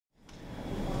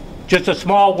Just a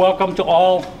small welcome to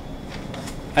all.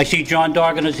 I see John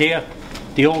Doggan is here,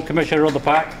 the old commissioner of the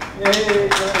park. Yay,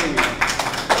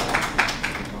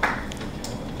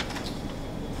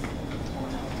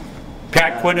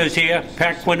 Pat Quinn is here.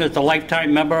 Pat Quinn is the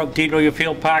lifetime member of DW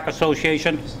Field Park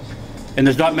Association, and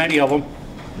there's not many of them.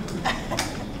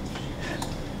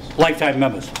 Lifetime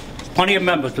members. There's plenty of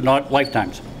members, but not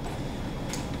lifetimes.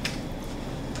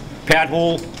 Pat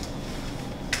Hool,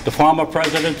 the former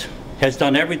president, has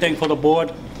done everything for the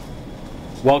board.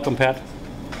 Welcome, Pat.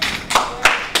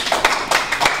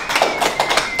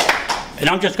 And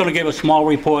I'm just going to give a small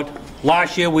report.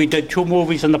 Last year we did 2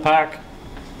 movies in the park,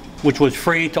 which was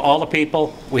free to all the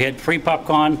people. We had free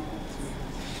popcorn.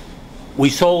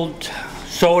 We sold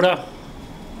soda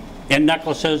and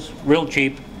necklaces real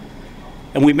cheap,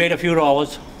 and we made a few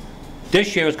dollars.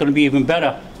 This year it's going to be even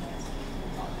better.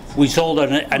 We sold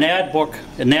an ad book,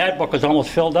 and the ad book is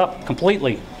almost filled up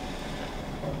completely.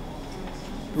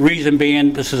 Reason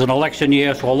being, this is an election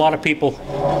year, so a lot of people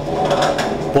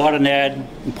bought an ad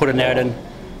and put an ad in.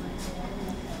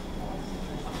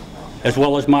 As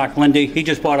well as Mark Lindy. He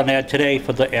just bought an ad today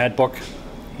for the ad book.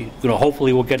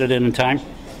 Hopefully we'll get it in time.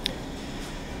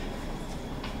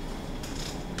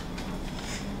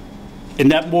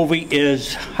 And that movie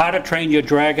is How to Train Your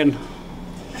Dragon.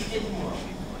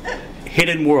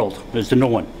 Hidden World is the new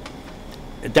one.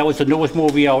 That was the newest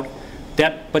movie out.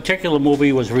 That particular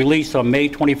movie was released on May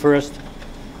 21st,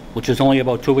 which is only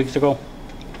about 2 weeks ago.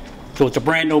 So it's a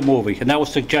brand new movie, and that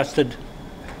was suggested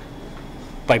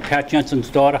by Pat Jensen's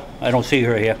daughter. I don't see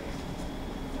her here.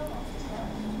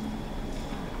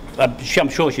 I'm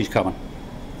sure she's coming.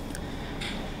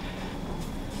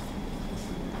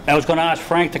 I was going to ask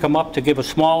Frank to come up to give a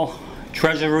small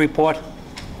treasury report.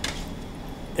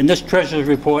 And this treasury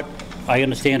report, I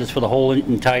understand, is for the whole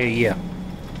entire year.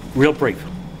 Real brief.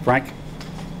 Frank?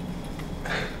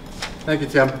 Thank you,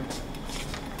 Tim. All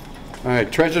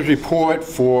right, treasurer's report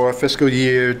for fiscal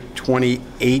year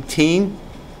 2018.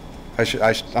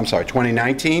 I'm sorry,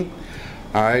 2019.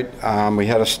 All right, we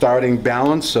had a starting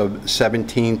balance of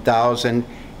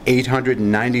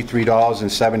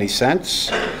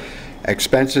 $17,893.70.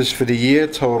 Expenses for the year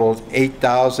totaled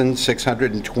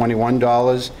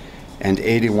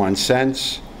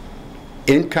 $8,621.81.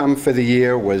 Income for the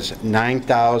year was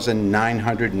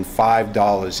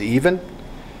 $9,905 even,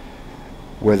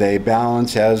 with a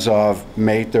balance as of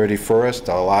May 31st,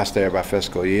 the last day of our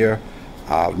fiscal year,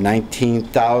 of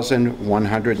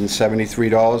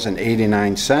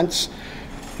 $19,173.89.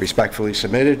 Respectfully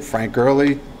submitted, Frank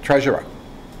Gurley, Treasurer.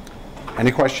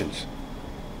 Any questions?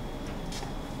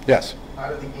 Yes?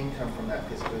 Out of the income from that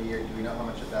fiscal year, do we know how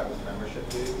much of that was membership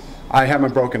dues? I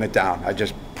haven't broken it down. I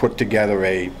just put together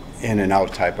a in and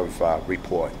out type of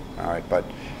report. All right, but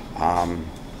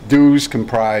dues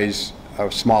comprise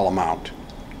a small amount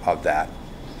of that.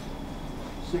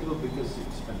 Single biggest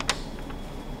expense.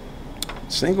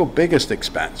 Single biggest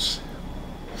expense.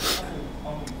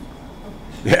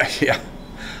 Yeah.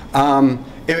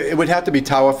 It would have to be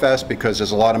Tower Fest because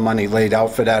there's a lot of money laid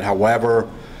out for that. However,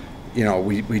 you know,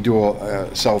 we do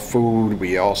sell food.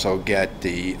 We also get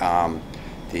the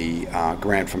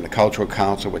grant from the Cultural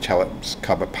Council, which helps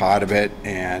cover part of it,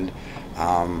 and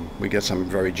we get some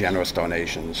very generous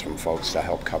donations from folks to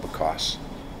help cover costs.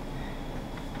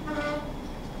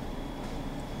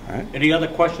 All right. Any other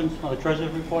questions on the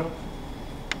treasurer's report?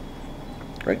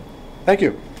 Great. Thank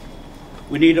you.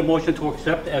 We need a motion to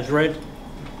accept as read,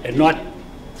 and not,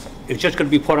 it's just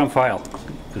going to be put on file.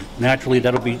 Naturally,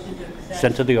 that'll be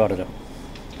sent to the auditor.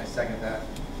 I second that.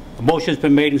 The motion's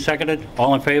been made and seconded.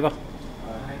 All in favor?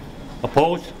 Aye.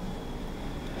 Opposed?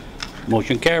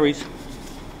 Motion carries.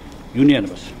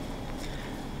 Unanimous.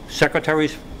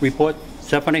 Secretary's report.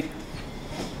 Stephanie?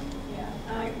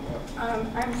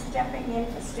 I'm stepping in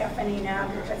for Stephanie now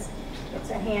because it's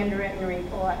a handwritten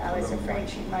report. I was afraid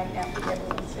she might not be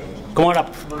able to see. Come on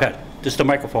up, Pat. Just the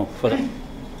microphone for them.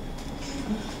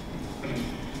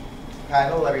 Hi,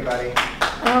 hello, everybody.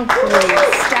 Oh,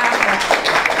 please, stop it.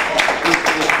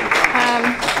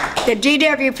 The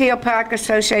DW Field Park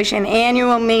Association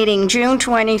annual meeting, June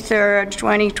 23rd,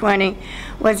 2020,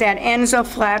 was at Enzo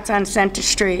Flats on Center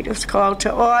Street. It was called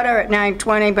to order at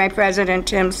 9:20 by President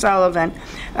Tim Sullivan.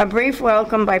 A brief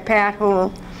welcome by Pat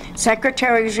Hool.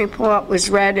 Secretary's report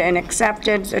was read and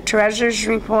accepted. The Treasurer's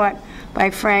report by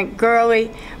Frank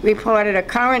Gurley reported a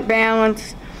current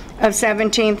balance of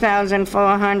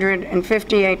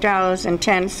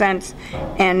 $17,458.10,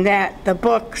 and that the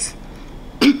books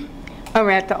are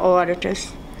at the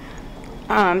auditors.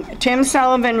 Tim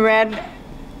Sullivan read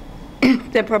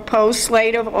the proposed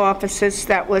slate of offices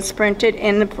that was printed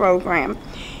in the program,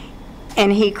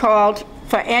 and he called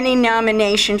for any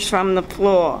nominations from the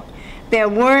floor. There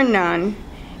were none,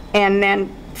 and then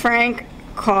Frank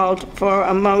called for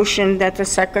a motion that the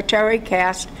secretary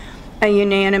cast a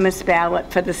unanimous ballot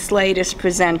for the slate as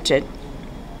presented.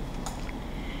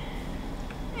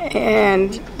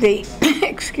 And the,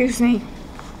 excuse me,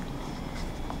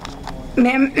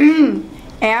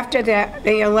 after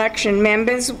the election,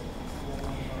 members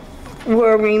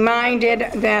were reminded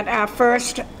that our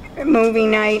first movie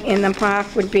night in the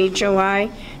park would be July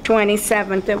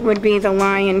 27th. It would be The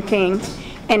Lion King.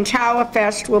 And Tower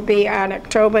Fest will be on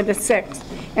October the 6th.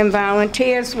 And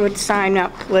volunteers would sign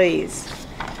up, please.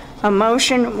 A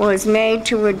motion was made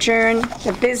to adjourn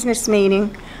the business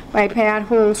meeting by Pat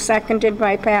Hool, seconded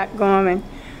by Pat Gorman.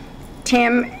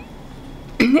 Tim,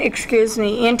 excuse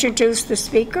me, introduced the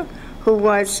speaker, who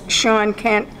was Sean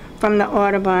Kent from the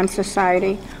Audubon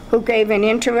Society, who gave an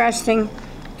interesting,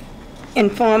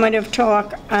 informative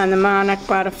talk on the monarch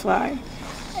butterfly.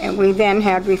 And we then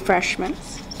had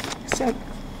refreshments. So,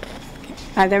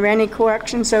 are there any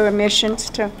corrections or omissions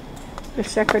to the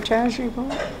Secretary's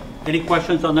report? Any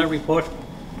questions on that report?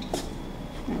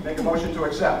 Make a motion to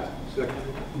accept.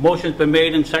 Motion's been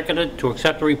made and seconded to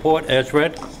accept the report as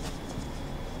read.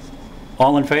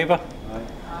 All in favor?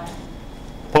 Aye.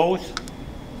 Opposed?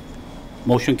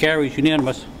 Motion carries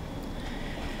unanimous.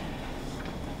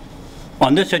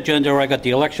 On this agenda, I got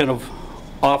the election of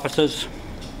officers,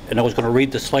 and I was going to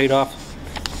read the slate off.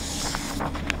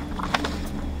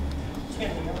 Tim,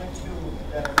 the only two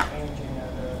that are changing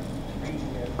are the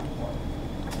 3-year one.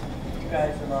 You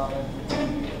guys are all in for 2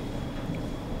 years.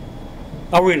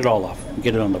 I'll read it all off and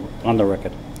get it on the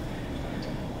record.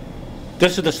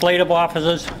 This is the slate of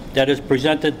officers that is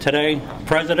presented today.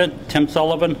 President, Tim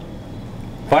Sullivan.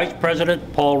 Vice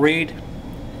President, Paul Reed.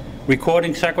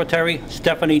 Recording Secretary,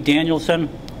 Stephanie Danielson.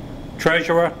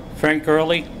 Treasurer, Frank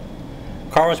Early.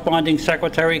 Corresponding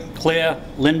Secretary, Claire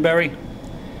Lindberry.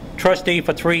 Trustee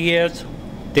for 3 years,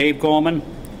 Dave Gorman.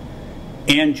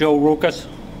 And Joe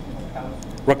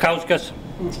Rakauskas.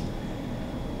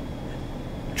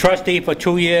 Trustee for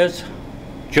 2 years,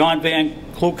 John Van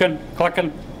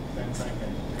Kyken.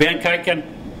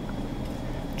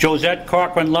 Josette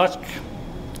Cochran Lusk.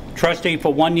 Trustee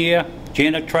for 1 year,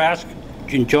 Janet Trask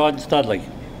and Jordan Studley.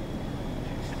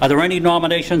 Are there any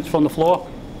nominations from the floor?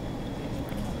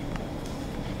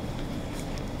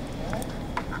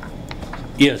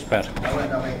 Yes, Pat. I want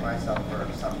to nominate myself for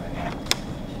something.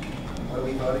 What are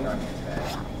we voting on here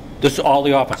today? This is all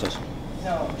the officers.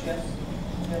 No, just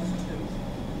two.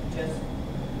 Just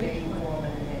Dave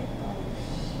Gorman and me.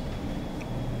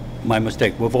 My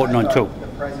mistake. We're voting on two. The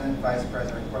president, vice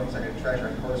president, recording secretary, treasurer,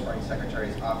 and corresponding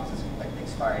secretary's offices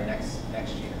expire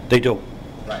next year. They do.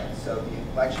 Right. So the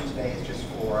election today is just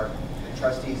for the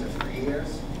trustees of 3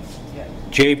 years. Yes.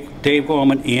 Dave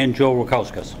Gorman and Joe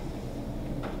Rakauskas.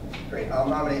 Great. I'll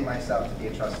nominate myself to be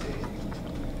a trustee.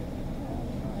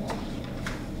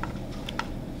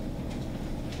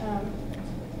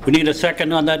 We need a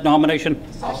second on that nomination.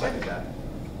 I'll second that.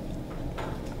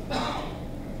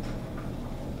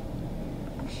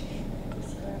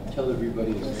 Tell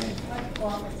everybody his name.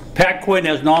 Pat Quinn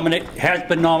has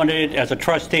been nominated as a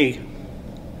trustee.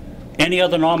 Any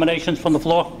other nominations from the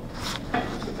floor?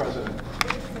 Mr. President,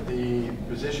 the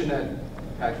position that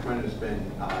Pat Quinn has been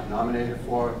nominated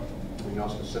for, do we know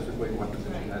specifically what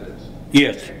position that is?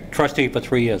 Yes, trustee for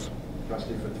 3 years.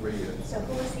 Trustee for 3 years. So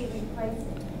who is he replacing?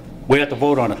 We have to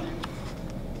vote on it.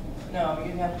 No,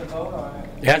 you'd have to vote on it.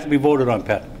 It has to be voted on,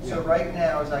 Pat. So right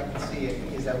now, as I can see it,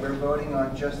 is that we're voting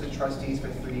on just the trustees for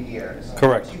 3 years.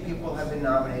 Correct. 2 people have been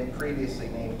nominated previously,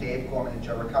 named Dave Gorman and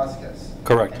Joe Rakauskas.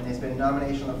 Correct. And there's been a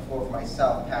nomination on the floor for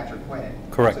myself, Patrick Quinn.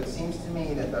 Correct. So it seems to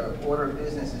me that the order of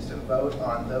business is to vote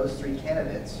on those 3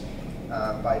 candidates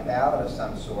by ballot of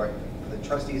some sort for the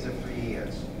trustees of 3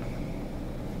 years.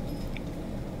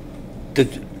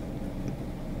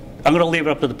 I'm going to leave it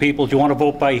up to the people. Do you want to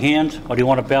vote by hand, or do you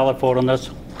want a ballot vote on this?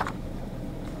 You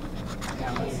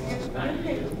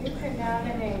could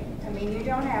nominate, I mean, you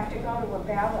don't have to go to a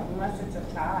ballot unless it's a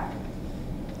tie.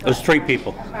 There's 3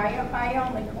 people. My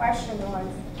only question was,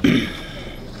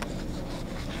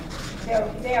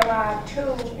 there are 2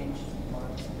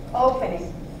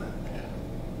 openings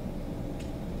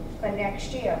for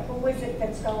next year. Who is it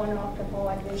that's going off the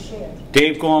board this year?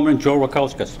 Dave Gorman and Joe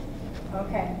Rakauskas.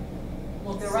 Okay.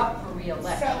 Well, they're up for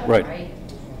re-election, Right. right?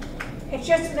 It's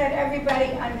just that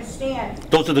everybody understands.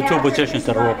 Those are the 2 Patrick positions is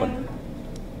that are running, open.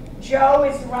 Joe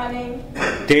is running.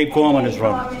 Dave Gorman is Dave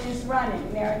running. Gorman is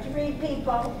running. There are 3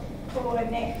 people who are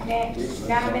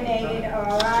nominated or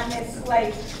are on this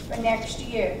slate for next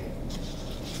year.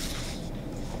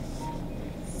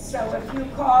 So if you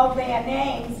call their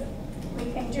names,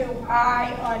 we can do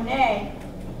aye or nay.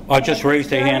 Or just raise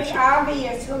their hands. If it's very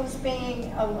obvious who's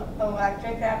being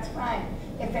elected, that's fine.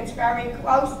 If it's very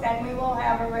close, then we will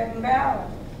have a written ballot.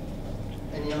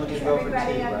 And you only Does can vote for two,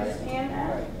 everybody right? understand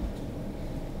that?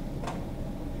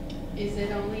 Is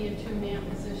it only a two-man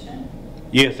position?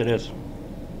 Yes, it is. A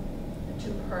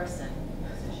two-person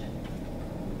position?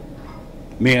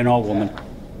 Man or woman.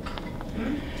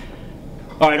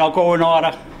 All right, I'll go in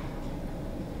order.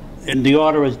 And the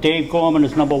order is Dave Gorman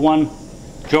is number 1,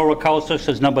 Joe Rakowskis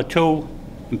is number 2,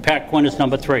 and Pat Quinn is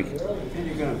number 3. And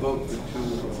you're gonna vote for 2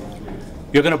 or 3.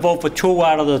 You're going to vote for 2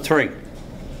 out of the 3.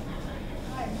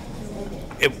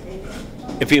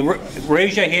 If you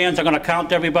raise your hands, I'm going to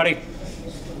count everybody.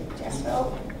 Just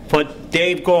vote. Put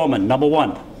Dave Gorman, number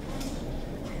 1.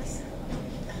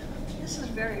 This is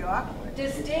very awkward.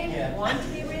 Does Dave want to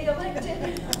be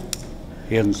re-elected?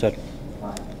 He hasn't said.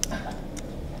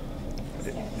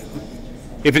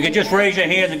 If you could just raise your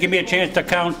hands and give me a chance to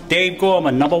count Dave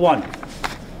Gorman, number 1.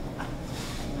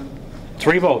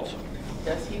 3 votes.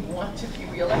 Does he want to be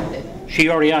reelected? She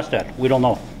already asked that. We don't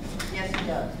know. Yes, he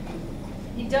does.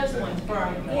 He does want to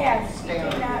burn. Yes, he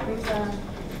did not resign.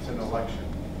 It's an election.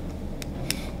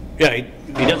 Yeah,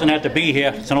 he doesn't have to be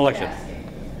here. It's an election.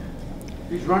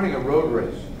 He's running a road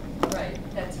race. Right,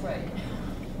 that's right.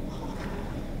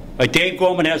 Dave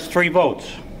Gorman has 3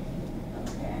 votes.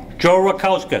 Joe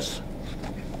Rakowskis.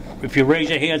 If you raise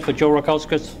your hands for Joe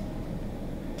Rakowskis.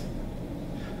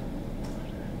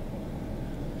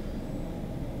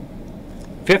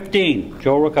 $15,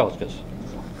 Joe Rakowskis.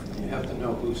 You have to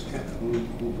know who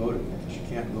voted. You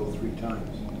can't vote 3 times.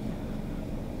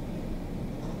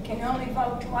 Can only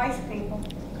vote twice, people.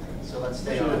 So let's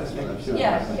stay on this one.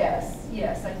 Yes,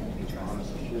 I think we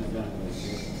trust him.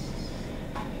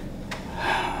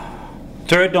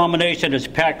 Third nomination is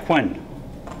Pat Quinn.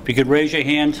 If you could raise your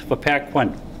hands for Pat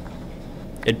Quinn.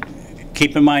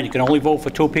 Keep in mind, you can only vote for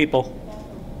 2 people.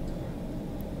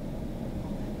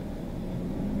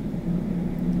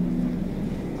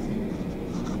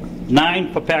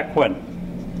 $9 for Pat Quinn.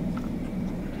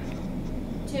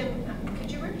 Tim,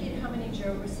 could you repeat how many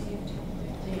Joe received?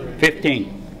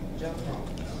 15.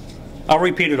 I'll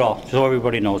repeat it all, so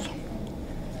everybody knows.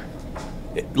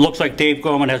 It looks like Dave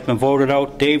Gorman has been voted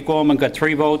out. Dave Gorman got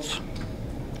 3 votes.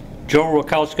 Joe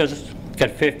Rakowskis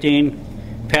got 15.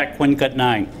 Pat Quinn got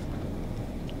 9.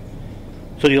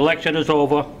 So the election is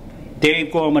over.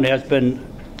 Dave Gorman has been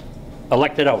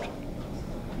elected out.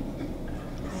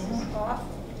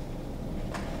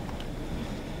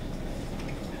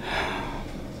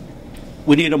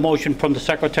 We need a motion from the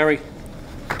secretary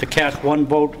to cast 1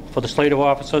 vote for the slate of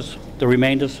officers, the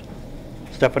remainders.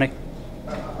 Stephanie?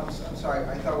 I'm sorry,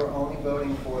 I thought we're only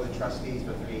voting for the trustees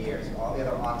for 3 years. All the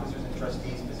other officers and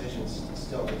trustees' positions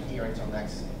still adhere until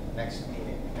next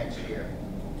meeting, next year.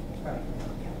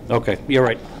 Okay, you're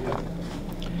right.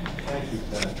 Thank you,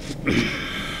 Pat.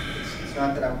 It's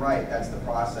not that I'm right, that's the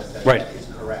process that Right. is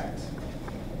correct.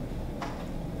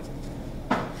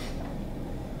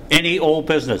 Any old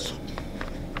business?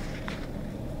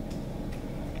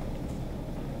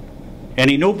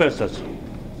 Any new business? Mr.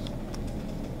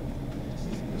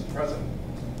 President.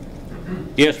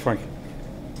 Yes, Frank.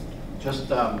 Just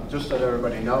so that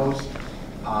everybody knows,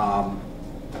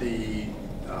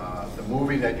 the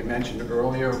movie that you mentioned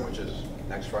earlier, which is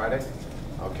next Friday,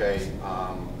 okay,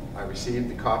 I received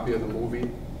the copy of the movie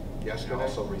yesterday. I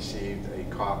also received a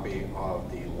copy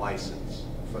of the license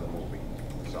for the movie.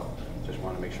 So just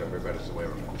want to make sure everybody's aware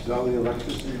of it. Is all the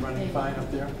electricity running fine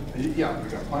up there? Yeah, we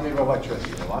got plenty of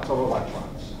electricity, lots of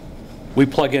electrons. We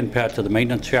plug in, Pat, to the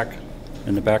maintenance shack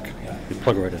in the back. We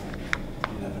plug right in.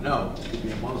 You never know. It could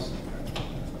be a monster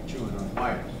chewing on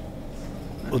wires.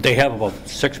 Well, they have about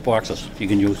 6 boxes you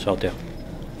can use out there.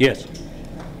 Yes.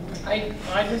 I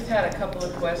just had a couple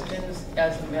of questions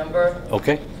as a member.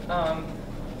 Okay. Our-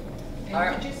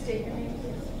 And could you state your name,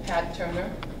 please? Pat Turner.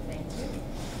 Thank you.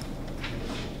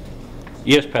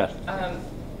 Yes, Pat.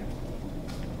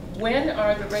 When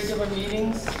are the regular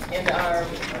meetings and are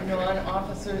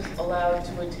non-officers allowed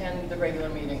to attend the regular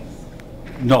meetings?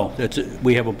 No,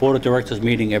 we have a board of directors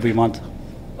meeting every month.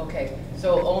 Okay,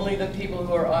 so only the people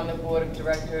who are on the board of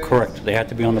directors? Correct. They have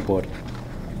to be on the board.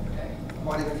 Okay.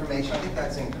 Point of information, I think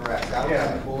that's incorrect. I was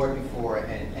on the board before,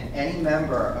 and any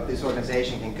member of this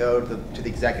organization can go to the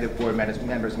executive board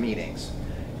members' meetings.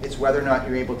 It's whether or not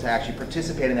you're able to actually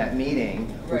participate in that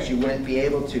meeting, which you wouldn't be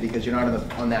able to because you're not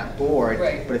on that board.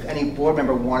 Right. But if any board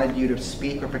member wanted you to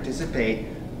speak or participate,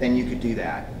 then you could do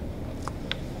that.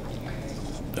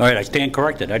 All right, I stand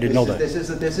corrected. I didn't know that. This is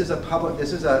a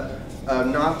a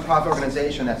nonprofit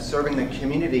organization that's serving the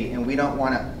community, and we don't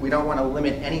want to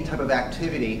limit any type of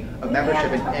activity of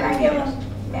membership in any meetings.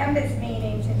 Members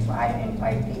meetings, it's why I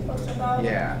invite people to those.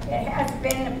 Yeah. It has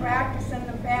been the practice in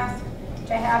the past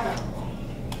to have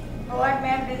board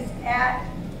members at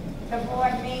the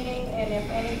board meeting, and if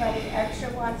anybody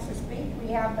extra wants to speak, we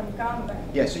have them come, but.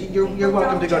 Yeah, so you're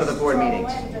welcome to go to the board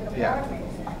meetings. Yeah.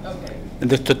 Okay,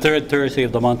 And it's the third Thursday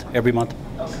of the month, every month.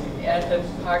 okay, at the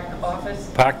park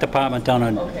office? Park Department down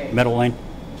on Okay. Meadow Lane.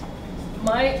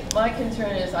 My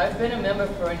concern is, I've been a member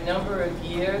for a number of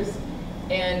years,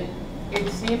 and it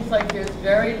seems like there's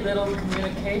very little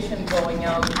communication going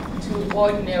out to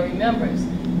ordinary members.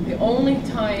 The only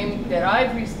time that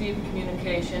I've received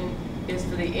communication is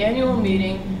for the annual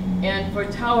meeting and for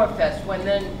Tower Fest, when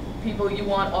then people, you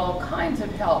want all kinds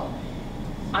of help.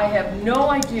 I have no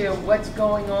idea what's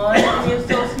going on in the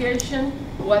association,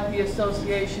 what the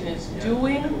association is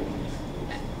doing.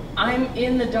 I'm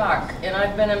in the dark, and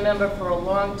I've been a member for a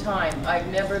long time. I've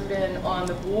never been on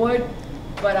the board,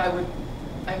 but I'm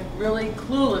really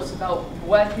clueless about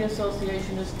what the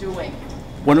association is doing.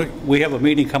 We have a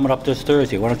meeting coming up this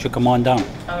Thursday. Why don't you come on down?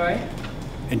 All right?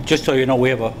 And just so you know, we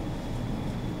have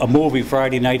a movie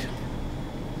Friday night.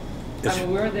 I'm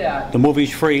aware of that. The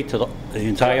movie's free to the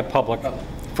entire public.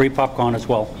 Free popcorn as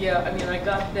well. Yeah, I mean, I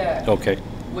got that Okay.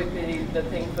 with the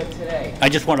thing for today. I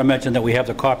just want to mention that we have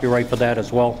the copyright for that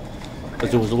as well,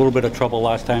 because there was a little bit of trouble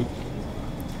last time.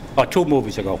 2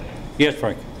 movies ago. Yes,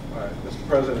 Frank? All right, Mr.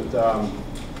 President,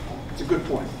 it's a good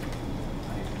point.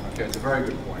 Okay, it's a very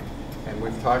good point. And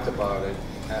we've talked about it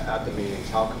at the meetings.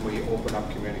 How can we open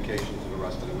up communication to the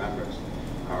rest of the members?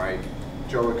 All right,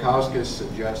 Joe Rakowskis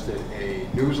suggested a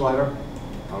newsletter.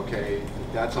 Okay,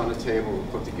 that's on the table, we'll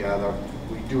put together.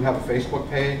 We do have a Facebook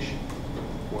page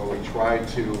where we try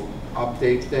to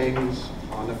update things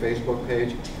on the Facebook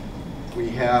page. We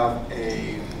have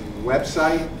a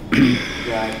website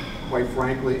that, quite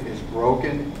frankly, is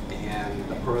broken, and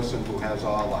the person who has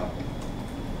all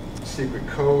the secret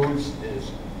codes is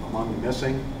among the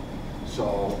missing.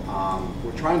 So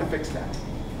we're trying to fix that,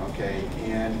 okay?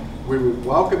 And we would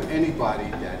welcome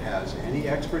anybody that has any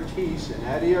expertise in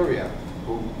that area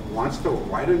who wants to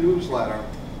write a newsletter,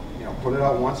 you know, put it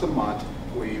out once a month.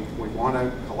 We want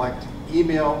to collect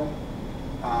email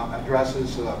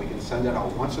addresses so that we can send it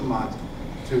out once a month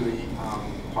to the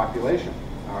population,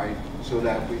 all right, so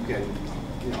that we can,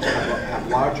 you know, have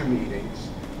larger meetings,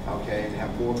 okay, and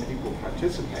have more people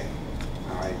participate,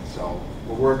 all right. So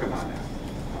we're working on that,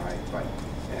 all right. But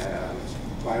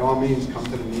by all means, come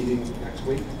to the meeting next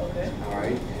week, Okay. all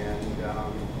right, and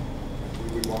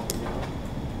we would welcome you.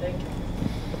 Thank you.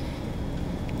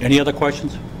 Any other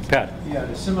questions? Pat? Yeah, in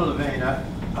a similar vein,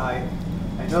 I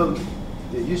know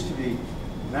there used to be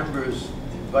members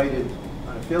invited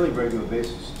on a fairly regular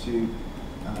basis to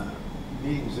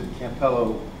meetings at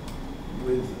Campello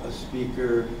with a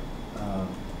speaker, or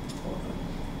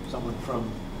someone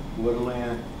from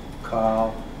Borderland,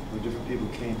 Carl, where different people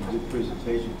came and did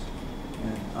presentations.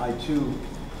 And I too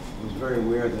was very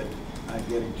aware that I'm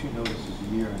getting 2 notices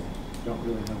a year and don't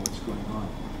really know what's going on.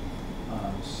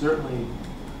 Certainly,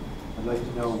 I'd like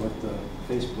to know what the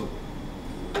Facebook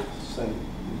site,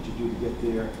 what you do to get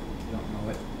there, if you don't know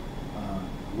it.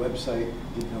 Website,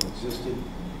 didn't know existed.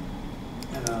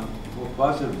 And a more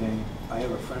positive vein, I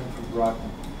have a friend from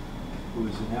Brockton who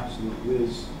is an absolute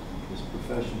whiz. His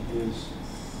profession is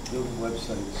building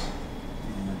websites,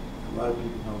 and a lot of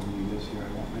people know who he is here.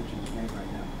 I won't mention his name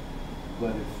right now.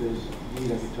 But if there's a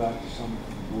need, I could talk to someone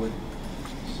from the board,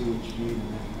 see what you need, and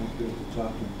then I might be able to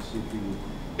talk to him and see if he would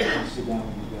sit down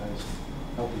with you guys,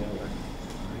 help you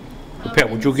out. Pat,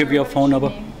 would you give your phone number?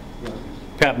 Yeah.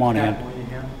 Pat Monahan. Pat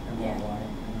Monahan, M-O-Y,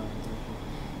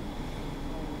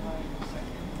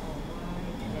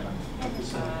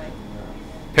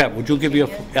 Pat, would you give your,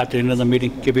 at the end of the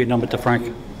meeting, give your number to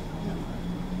Frank?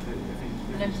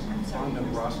 On the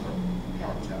roster.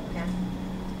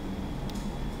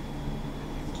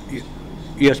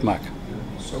 Yes, Mark?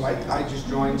 So I just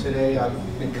joined today.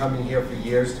 I've been coming here for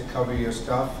years to cover your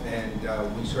stuff, and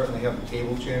we certainly have a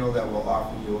cable channel that will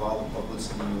offer you all the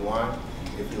publicity you want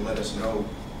if you let us know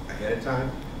ahead of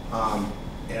time.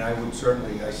 And I would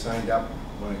certainly, I signed up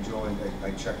when I joined,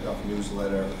 I checked off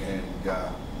newsletter and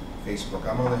Facebook.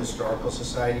 I'm on the Historical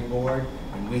Society board,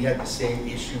 and we had the same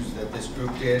issues that this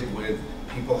group did with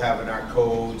people having our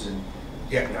codes and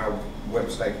getting our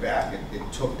website back.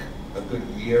 It took a good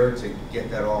year to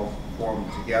get that all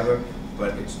formed together,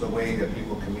 but it's the way that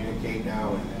people communicate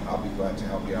now, and I'll be glad to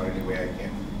help you out any way I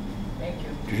can. Thank you.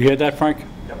 Did you hear that, Frank?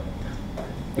 Yep.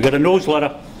 We got a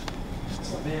newsletter.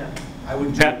 Man, I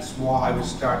would do Pat? it small, I would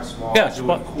start small, Yeah, do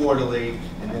small. it quarterly,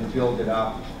 and then build it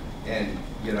up, and,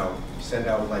 you know, send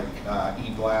out like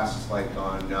e-blasts like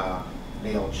on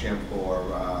MailChimp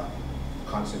or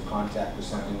Constant Contact or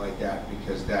something like that,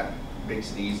 because that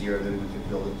makes it easier, then we can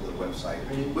build it to the website.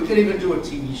 We could even do a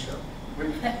TV show.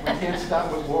 We can't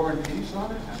start with War and Peace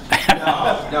on it?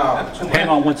 No. Hang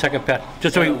on one second, Pat.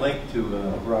 Just so A we, link to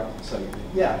Brockton site.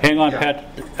 Yeah. hang on, Yeah. Pat.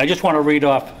 I just want to read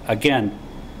off again,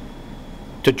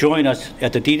 to join us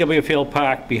at the DW Field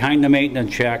Park behind the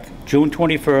maintenance shack, June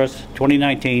 21st,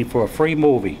 2019, for a free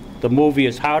movie. The movie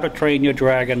is How to Train Your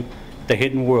Dragon: The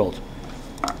Hidden World.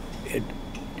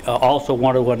 Also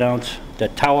want to announce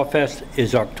that Tower Fest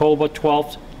is October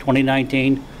 12th,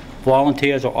 2019.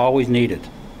 Volunteers are always needed.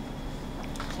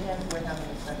 And we're having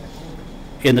a second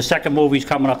movie. And the second movie's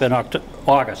coming up in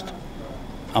August.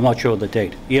 I'm not sure of the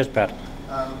date. Yes, Pat?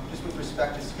 Just with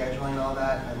respect to scheduling and all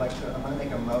that, I'm going to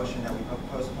make a motion that we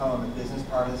postpone the business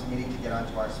part of this meeting to get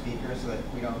onto our speakers so that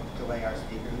we don't delay our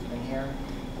speaker who's been here.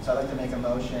 So I'd like to make a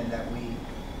motion that we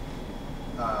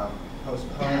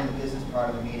postpone the business part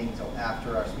of the meeting until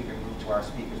after our speaker moves to our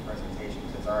speaker's presentation,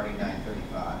 because it's already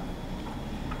 9:35.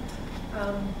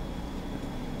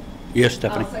 Yes,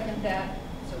 Stephanie? I'll second that,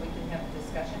 so we can have a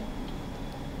discussion.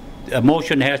 A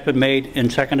motion has been made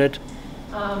and seconded.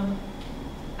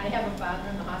 I have a father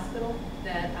in the hospital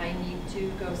that I need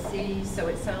to go see, so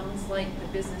it sounds like the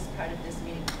business part of this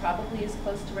meeting probably is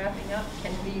close to wrapping up.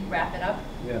 Can we wrap it up?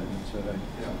 Yeah, that's what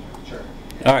Sure.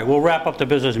 All right, we'll wrap up the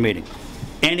business meeting.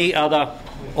 Any other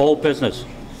old business?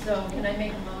 So can I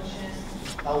make a motion?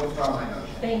 I'll withdraw my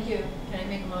motion. Thank you. Can I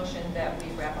make a motion that we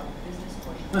wrap up the business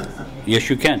portion of this meeting? Yes,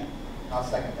 you can. I'll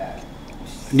second that.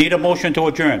 Need a motion to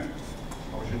adjourn?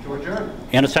 Motion to adjourn.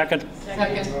 And a second?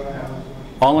 Second.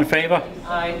 All in favor?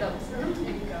 Aye. There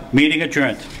you go. Meeting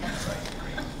adjourned.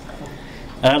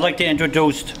 And I'd like to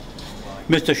introduce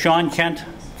Mr. Sean Kent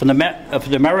from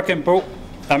the American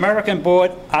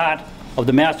Board Art of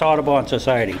the Mass Audubon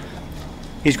Society.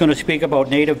 He's going to speak about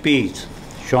native bees.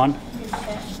 Sean?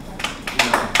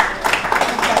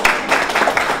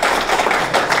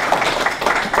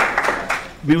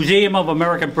 Museum of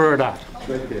American Bird Art.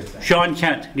 Sean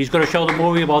Kent. He's going to show the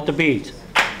movie about the bees.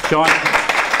 Sean?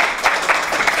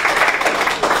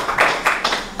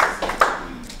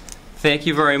 Thank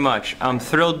you very much. I'm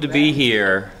thrilled to be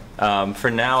here for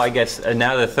now, I guess,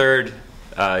 now the third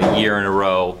year in a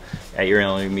row at your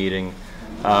annual meeting.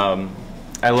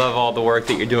 I love all the work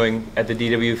that you're doing at the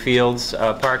DW Fields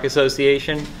Park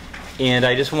Association, and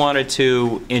I just wanted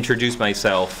to introduce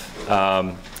myself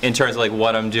in terms of like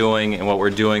what I'm doing and what we're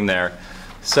doing there.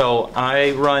 So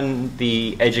I run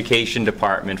the education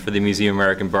department for the Museum of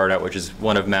American Bird Art, which is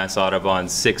one of Mass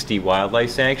Audubon's 60 wildlife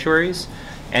sanctuaries.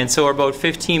 And so we're about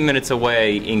 15 minutes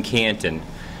away in Canton.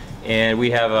 And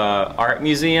we have an art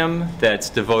museum that's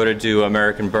devoted to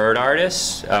American bird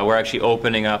artists. We're actually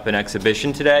opening up an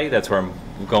exhibition today. That's where I'm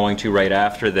going to right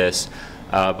after this,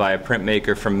 by a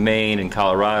printmaker from Maine and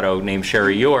Colorado named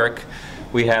Sherry York.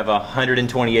 We have a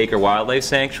 120-acre wildlife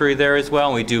sanctuary there as well.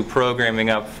 And we do programming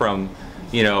up from,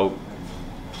 you know,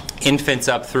 infants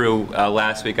up through,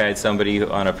 last week I had somebody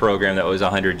on a program that was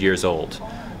 100 years old.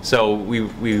 So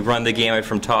we run the gamut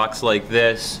from talks like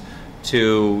this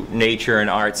to nature and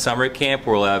art summer camp,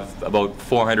 where we'll have about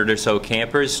 400 or so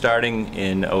campers starting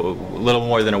in a little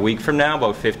more than a week from now,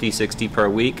 about 50, 60 per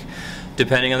week,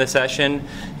 depending on the session.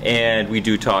 And we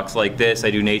do talks like this. I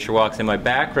do nature walks, and my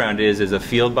background is as a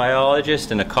field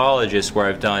biologist and ecologist, where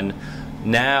I've done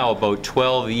now about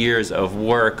 12 years of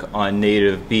work on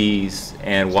native bees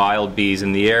and wild bees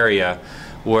in the area,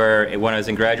 where when I was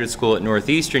in graduate school at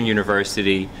Northeastern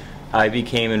University, I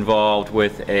became involved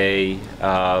with a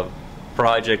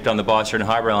project on the Boston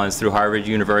Harbor Islands through Harvard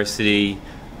University,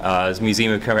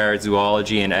 Museum of Commemorative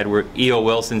Zoology, and Edward E.O.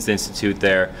 Wilson's Institute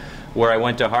there, where I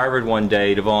went to Harvard one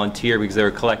day to volunteer because they were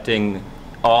collecting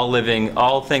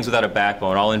all things without a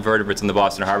backbone, all invertebrates in the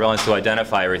Boston Harbor Islands, to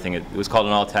identify everything. It was called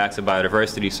an all-taxa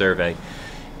biodiversity survey.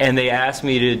 And they asked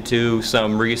me to do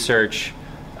some research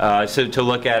to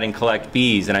look at and collect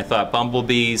bees, and I thought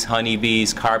bumblebees,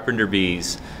 honeybees, carpenter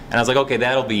bees, and I was like, okay,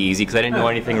 that'll be easy, because I didn't know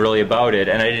anything really about it,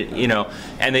 and I didn't, you know,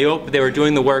 and they were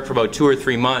doing the work for about 2 or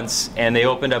 3 months, and they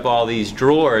opened up all these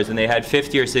drawers, and they had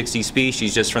 50 or 60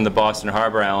 species just from the Boston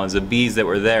Harbor Islands of bees that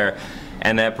were there,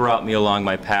 and that brought me along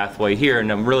my pathway here,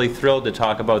 and I'm really thrilled to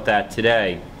talk about that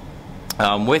today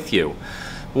with you.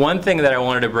 One thing that I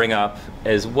wanted to bring up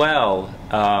as well.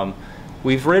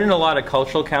 We've written a lot of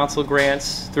cultural council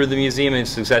grants through the museum and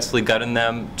successfully gotten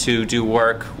them to do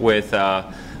work with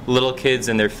little kids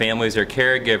and their families or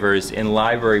caregivers in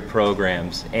library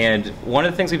programs. And one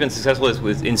of the things we've been successful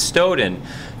with in Stoughton,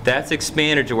 that's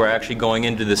expanded to we're actually going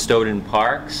into the Stoughton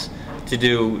parks to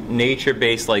do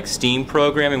nature-based like STEAM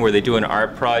programming where they do an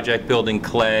art project, building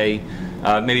clay,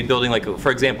 maybe building, like,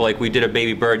 for example, like we did a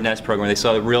baby bird nest program. They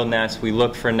saw the real nest, we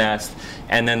looked for nests,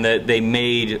 and then they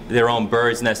made their own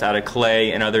bird's nest out of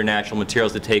clay and other natural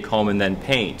materials to take home and then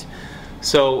paint.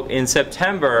 So in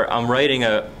September, I'm writing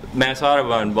a Mass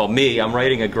Audubon, well me, I'm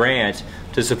writing a grant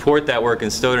to support that work in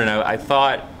Stoughton. I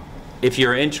thought if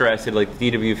you're interested, like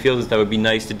DW feels that would be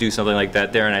nice to do something like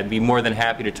that there, and I'd be more than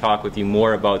happy to talk with you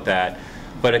more about that.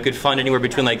 But it could fund anywhere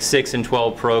between like 6 and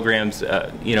 12 programs,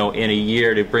 you know, in a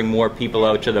year to bring more people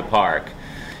out to the park.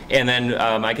 And then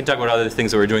I can talk about other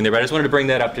things that we're doing there, but I just wanted to bring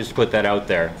that up just to put that out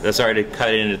there. Sorry to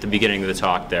cut in at the beginning of the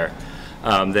talk there,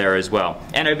 there as well.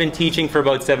 And I've been teaching for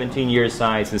about 17 years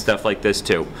science and stuff like this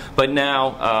too. But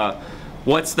now,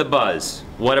 what's the buzz?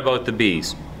 What about the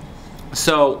bees?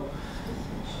 So,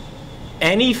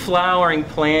 any flowering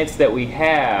plants that we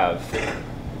have,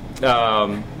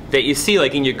 that you see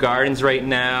like in your gardens right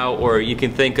now, or you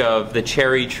can think of the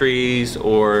cherry trees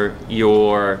or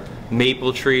your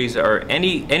maple trees or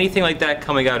anything like that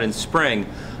coming out in spring,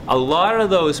 a lot of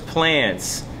those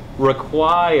plants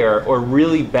require or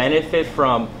really benefit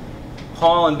from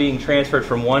pollen being transferred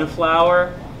from one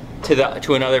flower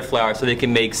to another flower so they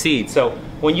can make seeds. So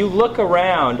when you look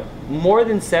around, more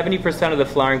than 70% of the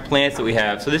flowering plants that we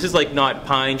have, so this is like not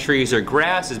pine trees or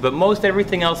grasses, but most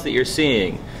everything else that you're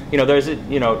seeing, you know, there's,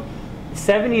 you know,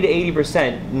 70 to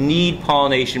 80% need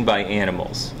pollination by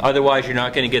animals. Otherwise, you're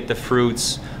not going to get the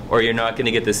fruits or you're not going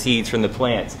to get the seeds from the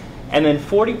plants. And then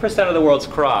 40% of the world's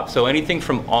crops, so anything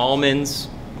from almonds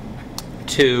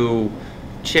to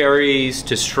cherries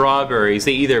to strawberries,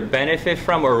 they either benefit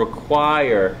from or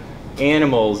require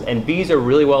animals, and bees are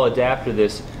really well adapted to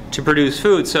this to produce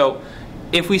food. So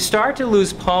if we start to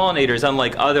lose pollinators,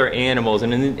 unlike other animals,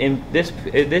 and in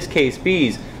this case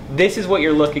bees, this is what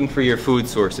you're looking for your food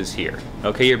sources here.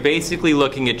 Okay, you're basically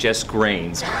looking at just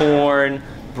grains, corn,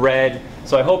 bread.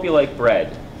 So I hope you like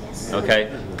bread,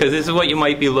 okay? Because this is what you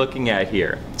might be looking at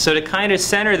here. So to kind of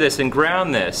center this and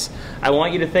ground this, I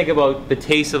want you to think about the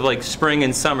taste of like spring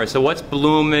and summer. So what's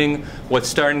blooming, what's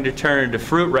starting to turn into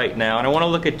fruit right now, and I want to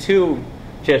look at two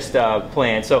just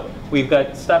plants. So we've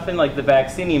got stuff in like the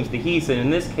vacciniums, the heaths, and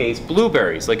in this case,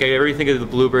 blueberries. Like everything of the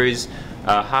blueberries,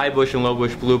 high bush and low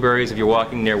bush blueberries. If you're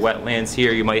walking near wetlands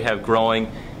here, you might have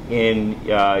growing in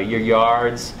your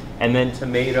yards. And then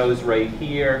tomatoes right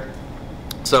here.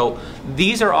 So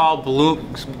these are all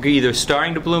either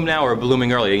starting to bloom now or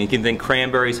blooming early. You can think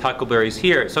cranberries, huckleberries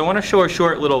here. So I want to show a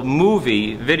short little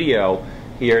movie video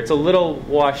here. It's a little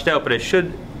washed out, but it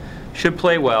should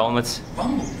play well. And let's.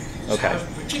 Bumblebees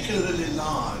have particularly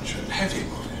large and heavy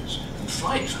bodies, and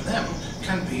flight for them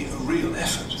can be a real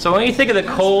effort. So when you think of the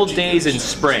cold days in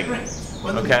spring,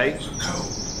 when okay? The wings are cold,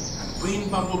 and queen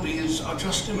bumblebees are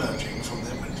just emerging from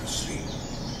their winter sleep.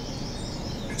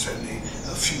 It's only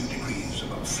a few degrees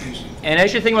above freezing. And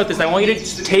as you think about this, I want you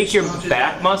to take your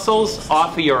back muscles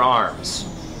off of your arms.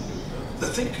 The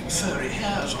thick furry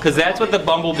hairs, because that's what the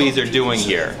bumblebees are doing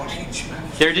here.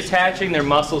 They're detaching their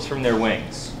muscles from their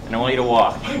wings. And I want you to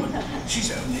watch.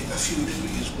 She's only a few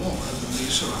degrees warmer than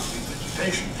the surrounding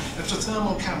vegetation, as the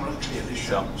thermal camera clearly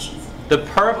shows. The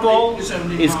purple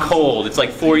is cold. It's like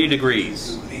 40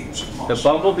 degrees. The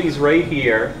bumblebee's right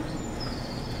here.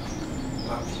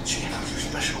 But she has a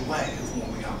special way of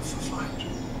warming up for flight.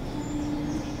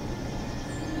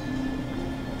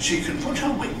 She can put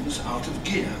her wings out of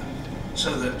gear,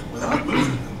 so that without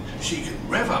moving them, she can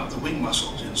rev up the wing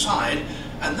muscles inside,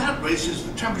 and that raises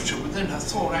the temperature within her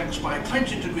thorax by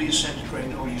 20 degrees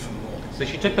centigrade or even more. So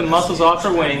she took the muscles off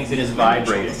her wings and is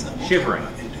vibrating, shivering.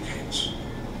 Indicates.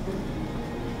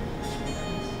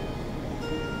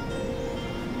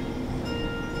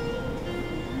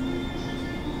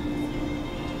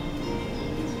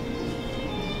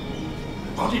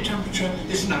 Body temperature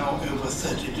is now over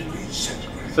 30 degrees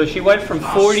centigrade. So she went from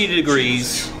 40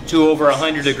 degrees to over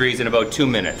 100 degrees in about 2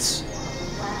 minutes.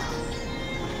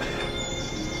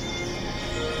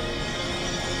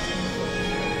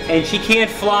 And she can't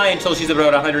fly until she's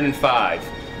about 105,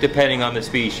 depending on the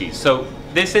species. So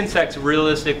this insect's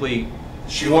realistically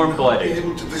warm-blooded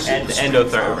and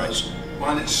endothermic.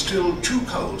 While it's still too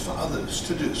cold for others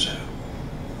to do so.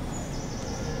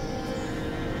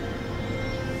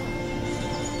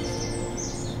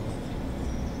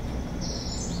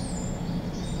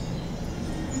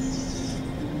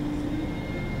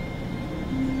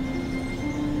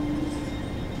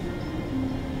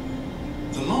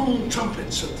 long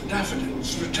trumpets of the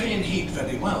daffodils retain heat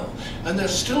very well, and they're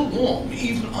still warm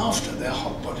even after their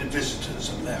hot-bodied visitors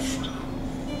have left.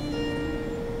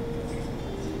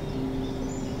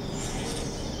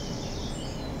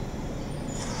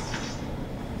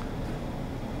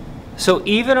 So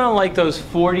even on like those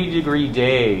 40-degree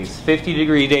days,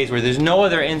 50-degree days where there's no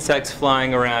other insects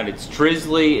flying around, it's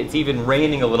drizzly, it's even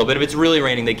raining a little bit. If it's really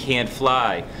raining, they can't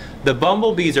fly. The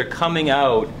bumblebees are coming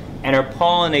out and are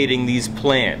pollinating these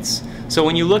plants. So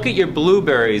when you look at your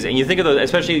blueberries and you think of those,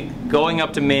 especially going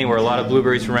up to Maine where a lot of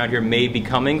blueberries from around here may be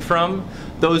coming from,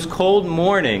 those cold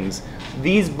mornings,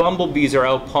 these bumblebees are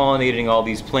out pollinating all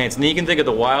these plants. And then you can think of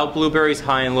the wild blueberries,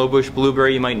 high and low bush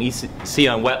blueberry you might see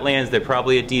on wetlands. They're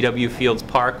probably at D.W. Fields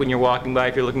Park when you're walking by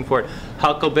if you're looking for it.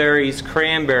 Huckleberries,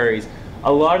 cranberries,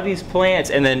 a lot of these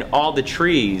plants, and then all the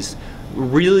trees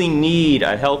really need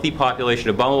a healthy population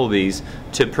of bumblebees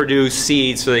to produce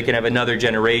seeds so they can have another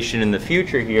generation in the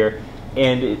future here.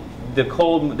 And the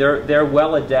cold, they're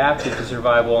well adapted to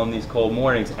survival on these cold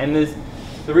mornings. And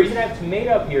the reason I have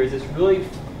tomato up here is this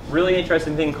really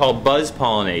interesting thing called buzz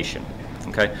pollination.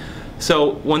 Okay,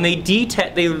 so when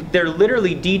they're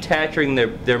literally detaching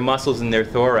their muscles in their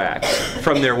thorax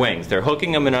from their wings. They're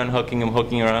hooking them and unhooking them,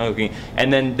 hooking and unhooking,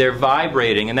 and then they're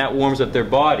vibrating, and that warms up their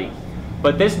body.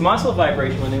 But this muscle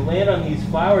vibration, when they land on these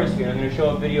flowers here, I'm going to show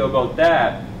a video about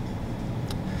that,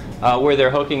 where they're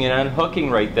hooking and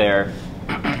unhooking right there.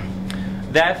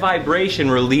 That vibration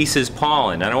releases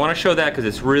pollen. And I want to show that because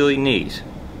it's really neat.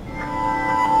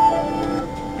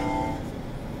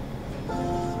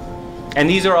 And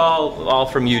these are all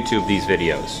from YouTube, these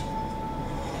videos.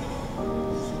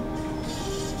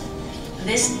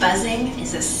 This buzzing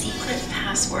is a secret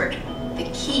password, the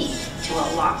key to a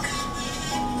lock.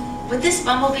 What this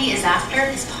bumblebee is after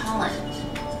is pollen.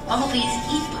 Bumblebees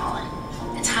eat pollen.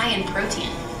 It's high in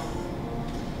protein.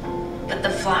 But the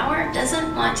flower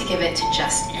doesn't want to give it to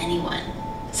just anyone,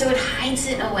 so it hides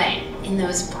it away in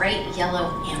those bright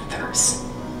yellow anthers.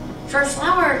 For a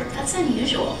flower, that's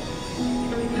unusual.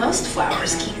 Most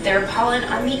flowers keep their pollen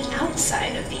on the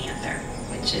outside of the anther,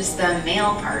 which is the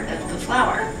male part of the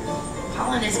flower.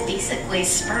 Pollen is basically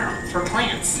sperm for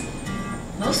plants.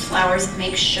 Most flowers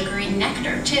make sugary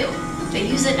nectar too. They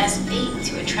use it as bait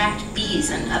to attract bees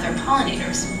and other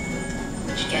pollinators,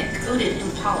 which get coated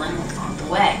in pollen along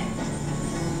the way.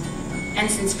 And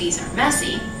since bees are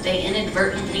messy, they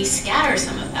inadvertently scatter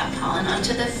some of that pollen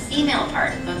onto the female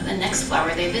part of the next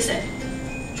flower they visit.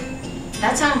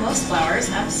 That's how most flowers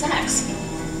have sex.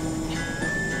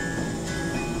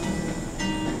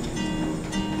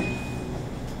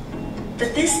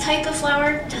 But this type of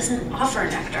flower doesn't offer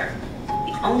nectar.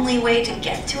 The only way to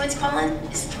get to its pollen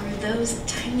is through those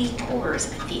tiny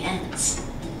pores at the ends.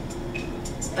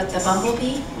 But the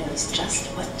bumblebee knows just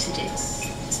what to do.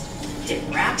 It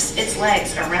wraps its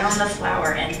legs around the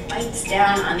flower and bites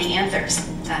down on the anthers,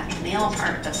 that male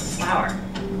part of the flower.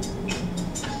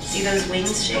 See those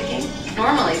wings shaking?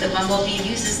 Normally, the bumblebee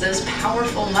uses those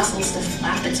powerful muscles to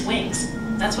flap its wings.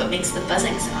 That's what makes the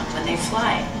buzzing sound when they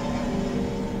fly.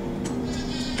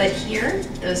 But here,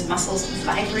 those muscles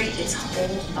vibrate its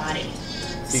whole body.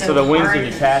 See, so the wings are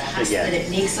detached again. That it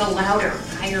makes a louder,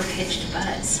 higher-pitched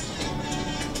buzz.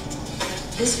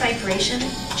 This vibration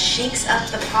shakes up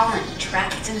the pollen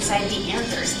trapped inside the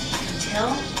anthers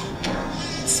until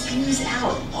it spews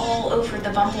out all over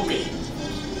the bumblebee.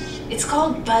 It's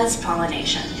called buzz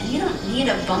pollination, and you don't need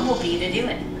a bumblebee to do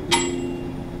it.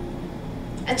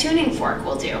 A tuning fork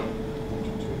will do.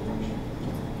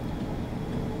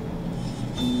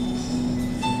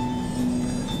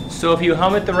 So if you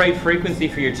hum at the right frequency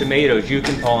for your tomatoes, you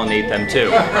can pollinate them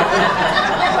too.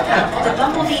 The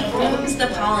bumblebee brings the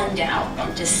pollen down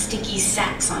into sticky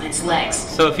sacs on its legs.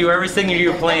 So if you ever sing to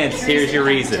your plants, here's your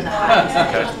reason.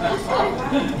 Okay.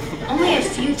 Only a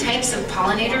few types of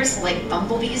pollinators, like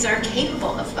bumblebees, are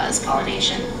capable of buzz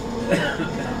pollination.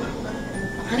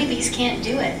 Honeybees can't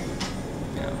do it.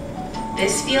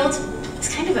 This field, it's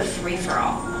kind of a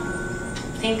free-for-all.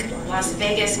 Think Las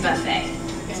Vegas buffet.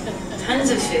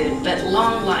 Tons of food, but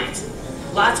long lines.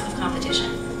 Lots of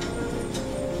competition.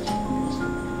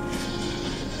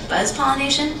 Buzz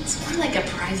pollination is more like a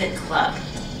private club,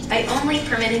 by only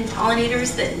permitting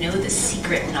pollinators that know the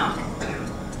secret knock.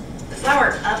 The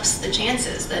flower ups the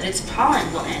chances that its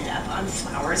pollen will end up on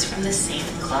flowers from the same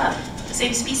club, the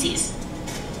same species.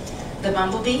 The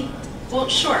bumblebee? Well,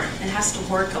 sure, it has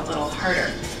to work a little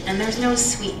harder, and there's no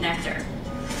sweet nectar.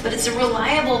 But it's a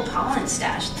reliable pollen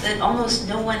stash that almost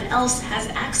no one else has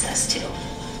access to.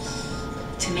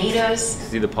 Tomatoes.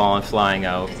 See the pollen flying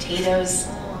out. Potatoes.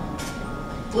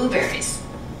 Blueberries.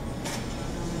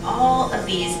 All of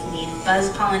these need buzz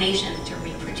pollination to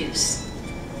reproduce. produce.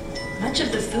 Much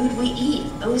of the food we eat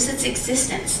owes its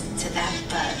existence to that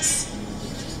buzz.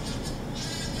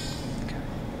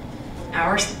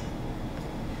 Ours.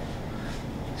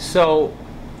 So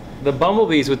the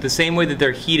bumblebees, with the same way that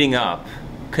they're heating up,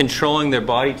 controlling their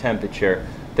body temperature,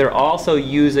 they're also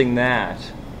using that.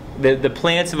 The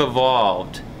plants have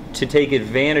evolved to take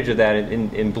advantage of that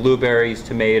in blueberries,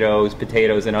 tomatoes,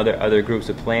 potatoes, and other groups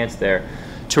of plants there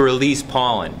to release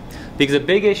pollen. Because a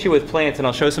big issue with plants, and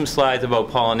I'll show some slides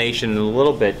about pollination in a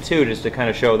little bit too, just to kind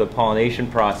of show the pollination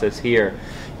process here,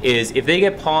 is if they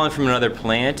get pollen from another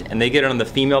plant and they get it on the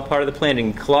female part of the plant,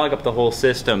 and clog up the whole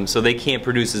system, so they can't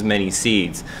produce as many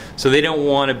seeds. So they don't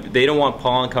want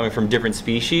pollen coming from different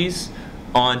species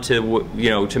onto,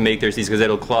 to make their seeds, because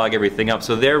it'll clog everything up.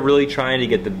 So they're really trying to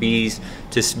get the bees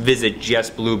to visit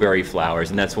just blueberry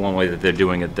flowers, and that's one way that they're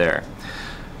doing it there.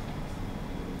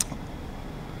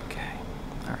 Okay,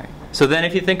 all right. So then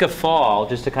if you think of fall,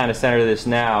 just to kind of center this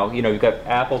now, you've got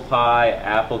apple pie,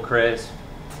 apple crisp,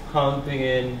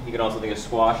 pumpkin. You can also think of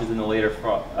squashes in the later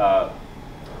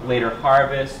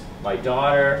harvest. My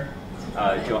daughter,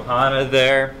 Johanna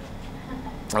there.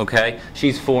 Okay,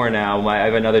 she's 4 now. I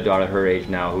have another daughter her age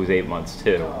now who's 8 months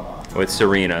too, with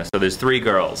Serena. So there's 3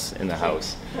 girls in the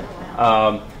house.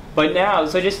 But now,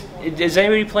 so does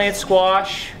anybody plant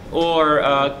squash or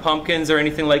pumpkins or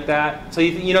anything like that? So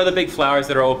you know the big flowers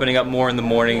that are opening up more in the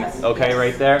morning, okay,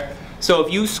 right there? So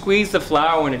if you squeeze the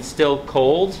flower when it's still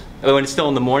cold, or when it's still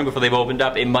in the morning before they've opened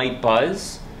up, it might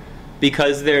buzz.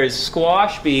 Because there's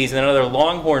squash bees and other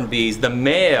longhorn bees, the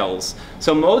males.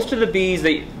 So most of the bees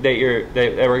that we're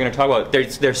going to talk about,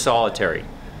 they're solitary.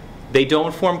 They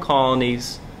don't form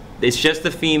colonies. It's just the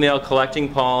female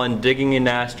collecting pollen, digging a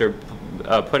nest, or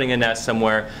putting a nest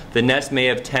somewhere. The nest may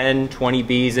have 10, 20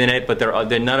 bees in it, but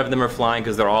none of them are flying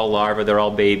because they're all larvae, they're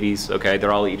all babies. Okay,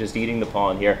 they're all just eating the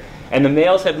pollen here. And the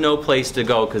males have no place to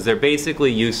go because they're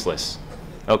basically useless.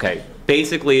 Okay.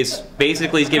 Basically is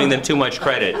giving them too much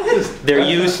credit. They're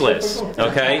useless,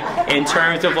 okay, in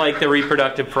terms of like the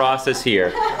reproductive process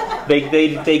here.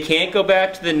 They can't go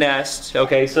back to the nest,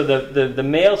 okay, so the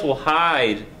males will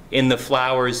hide in the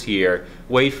flowers here,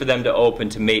 wait for them to open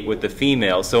to mate with the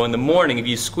female. So in the morning, if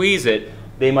you squeeze it,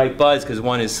 they might buzz because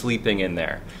one is sleeping in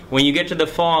there. When you get to the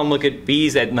fall and look at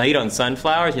bees at night on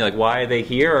sunflowers, and you're like, why are they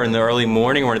here? Or in the early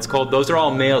morning when it's cold, those are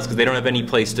all males because they don't have any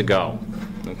place to go,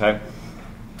 okay?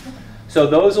 So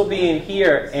those will be in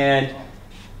here, and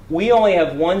we only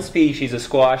have one species of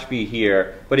squash bee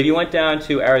here, but if you went down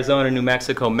to Arizona, New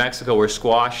Mexico, Mexico, where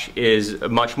squash is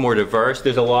much more diverse,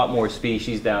 there's a lot more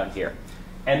species down here.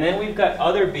 And then we've got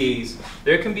other bees.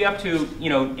 There can be up to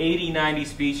 80, 90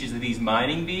 species of these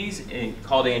mining bees,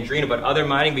 called andrena, but other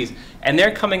mining bees, and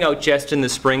they're coming out just in the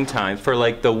springtime for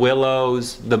like the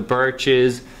willows, the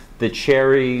birches, the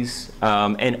cherries,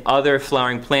 and other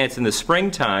flowering plants in the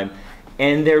springtime.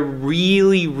 And they're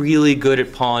really, really good at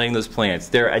pollinating those plants.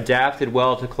 They're adapted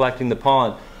well to collecting the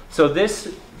pollen. So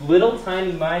this little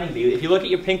tiny mining bee, if you look at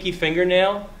your pinky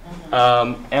fingernail,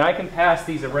 and I can pass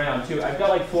these around too. I've got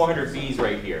like 400 bees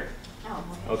right here,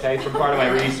 okay, from part of my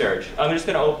research. I'm just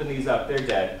going to open these up. They're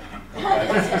dead.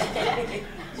 Okay.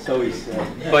 So easy.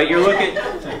 But you're looking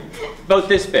about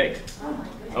this big.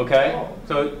 Okay,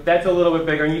 so that's a little bit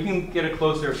bigger, and you can get a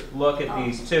closer look at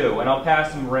these too. And I'll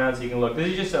pass them around so you can look. This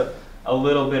is just a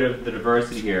little bit of the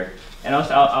diversity here. And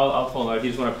I'll pull them out if you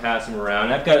just want to pass them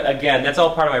around. I've got, again, that's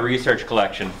all part of my research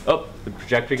collection. Oh, the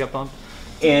projector got bumped.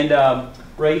 And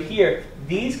right here,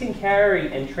 these can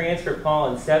carry and transfer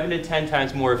pollen 7 to 10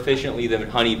 times more efficiently than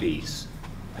honeybees,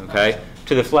 okay,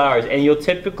 to the flowers. And you'll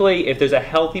typically, if there's a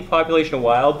healthy population of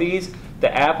wild bees,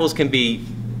 the apples can be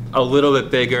a little bit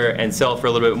bigger and sell for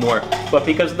a little bit more. But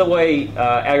because of the way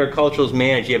agriculture is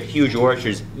managed, you have huge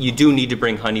orchards, you do need to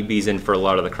bring honeybees in for a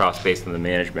lot of the crops based on the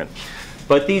management.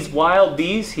 But these wild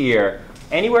bees here,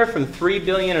 anywhere from $3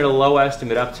 billion at a low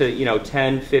estimate up to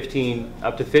 10, 15,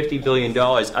 up to $50 billion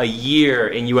a year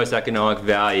in U.S. economic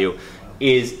value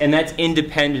and that's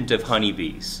independent of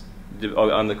honeybees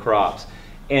on the crops.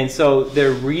 And so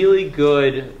they're really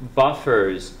good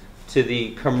buffers to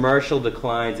the commercial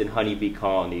declines in honeybee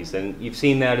colonies. And you've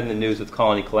seen that in the news with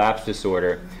colony collapse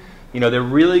disorder. They're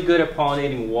really good at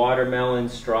pollinating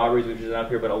watermelons, strawberries, which is up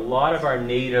here, but a lot of our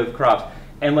native crops.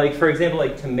 And like, for example,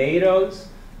 like tomatoes,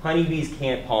 honeybees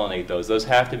can't pollinate those. Those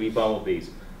have to be bumblebees.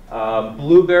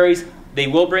 Blueberries, they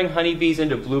will bring honeybees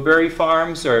into blueberry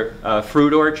farms or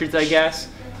fruit orchards, I guess.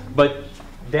 But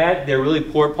they're really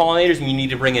poor pollinators, and you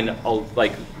need to bring in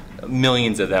like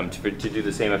millions of them to do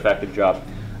the same effective job.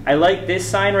 I like this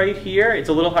sign right here. It's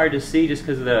a little hard to see just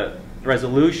because of the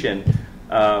resolution.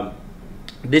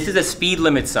 This is a speed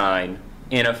limit sign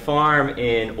in a farm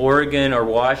in Oregon or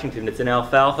Washington. It's an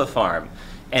alfalfa farm.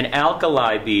 And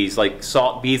alkali bees, like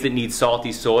bees that need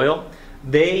salty soil,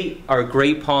 they are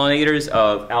great pollinators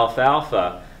of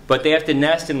alfalfa, but they have to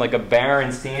nest in like a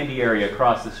barren, sandy area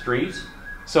across the street.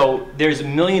 So there's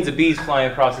millions of bees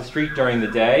flying across the street during the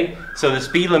day. So the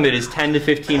speed limit is 10 to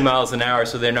 15 miles an hour,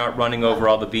 so they're not running over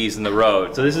all the bees in the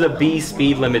road. So this is a bee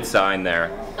speed limit sign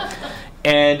there.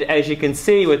 And as you can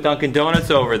see with Dunkin'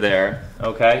 Donuts over there,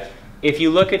 okay, if you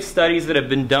look at studies that have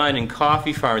been done in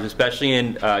coffee farms, especially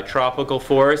in tropical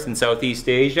forests in Southeast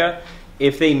Asia,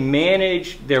 if they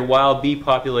manage their wild bee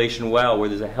population well, where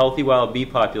there's a healthy wild bee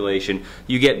population,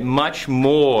 you get much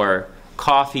more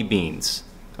coffee beans.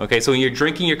 Okay, so when you're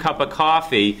drinking your cup of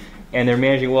coffee and they're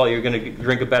managing well, you're going to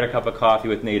drink a better cup of coffee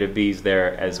with native bees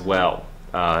there as well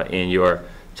in your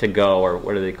to-go, or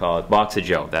what do they call it, box of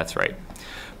Joe, that's right.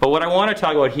 But what I want to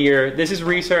talk about here, this is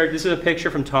research, this is a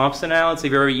picture from Thompson Island. So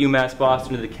if you're ever at UMass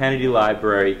Boston to the Kennedy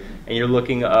Library and you're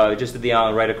looking just at the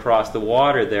island right across the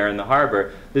water there in the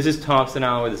harbor, this is Thompson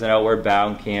Island where there's an outward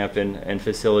bound camp and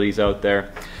facilities out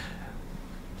there.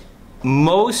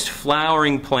 Most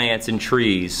flowering plants and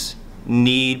trees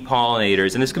need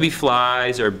pollinators, and this could be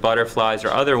flies or butterflies or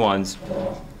other ones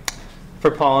for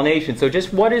pollination. So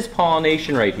just what is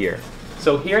pollination right here?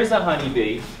 So here's a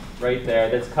honeybee right there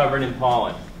that's covered in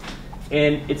pollen.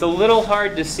 And it's a little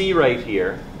hard to see right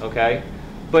here, okay?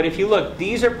 But if you look,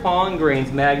 these are pollen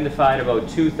grains magnified about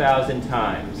 2,000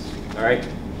 times, all right?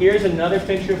 Here's another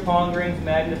picture of pollen grains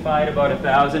magnified about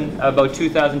 2,000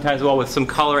 times as well, with some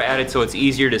color added so it's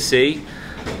easier to see.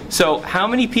 So how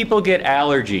many people get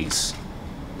allergies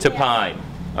to pine?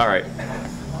 All right.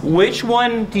 Which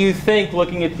one do you think,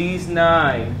 looking at these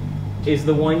 9, is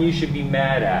the one you should be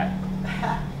mad at?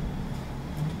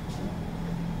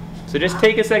 So just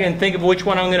take a second and think of which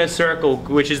one I'm going to circle,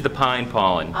 which is the pine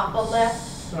pollen. Upper left.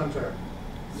 Center.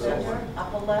 Center.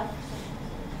 Upper left.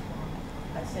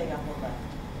 I'd say upper left.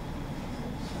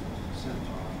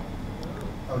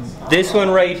 This one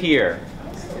right here.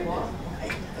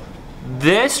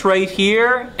 This right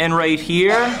here and right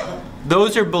here,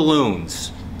 those are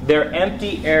balloons. They're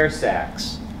empty air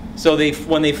sacs. So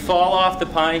when they fall off the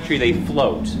pine tree, they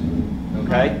float.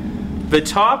 Okay? The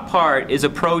top part is a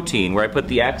protein, where I put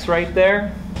the X right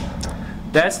there.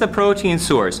 That's the protein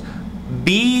source.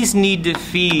 Bees need to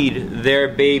feed their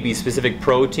babies specific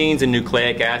proteins and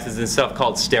nucleic acids and stuff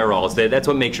called sterols. That's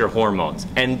what makes your hormones.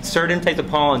 And certain types of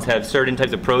pollens have certain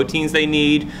types of proteins they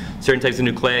need, certain types of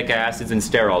nucleic acids and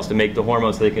sterols to make the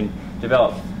hormones so they can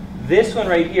develop. This one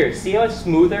right here, see how it's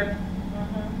smoother?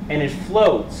 And it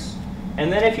floats.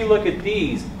 And then if you look at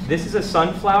these, this is a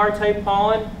sunflower type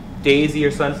pollen, daisy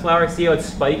or sunflower. See how it's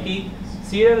spiky?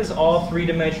 See how there's all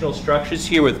 3-dimensional structures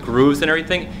here with grooves and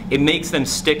everything? It makes them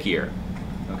stickier.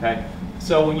 Okay?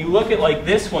 So when you look at like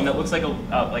this one that looks like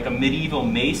a medieval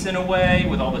mace in a way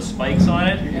with all the spikes on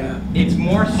it, it's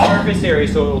more surface area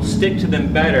so it'll stick to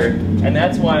them better, and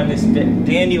that's why on this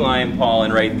dandelion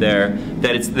pollen right there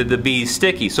that it's the bee's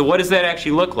sticky. So what does that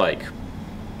actually look like?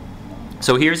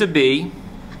 So here's a bee,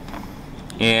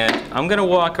 and I'm going to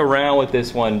walk around with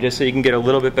this one just so you can get a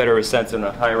little bit better of a sense in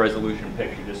a high resolution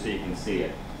picture, just so you can see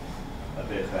it a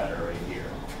bit better right here.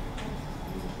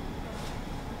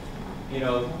 You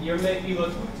know, you're making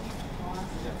look,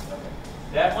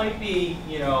 that might be,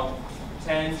 you know,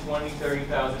 10, 20,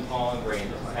 30,000 pollen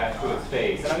grains attached to its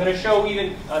face. And I'm going to show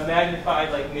even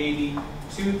magnified like maybe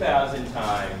 2,000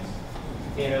 times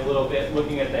in a little bit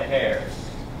looking at the hairs.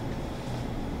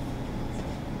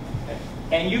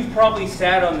 And you've probably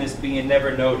sat on this bee and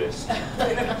never noticed.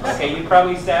 Okay, you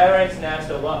probably sat on its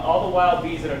nest. All the wild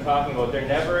bees that I'm talking about, they're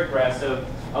never aggressive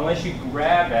unless you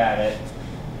grab at it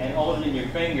and hold it in your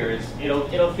fingers.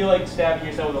 It'll feel like stabbing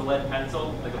yourself with a lead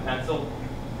pencil, like a pencil.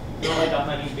 Not like a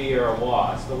honeybee or a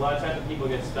wasp. A lot of times people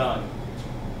get stung.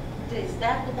 Is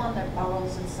that the one that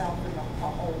burrows itself in the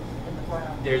hole in the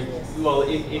ground? Well,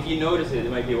 if you notice it,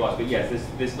 it might be a wasp. But yes,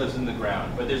 this lives in the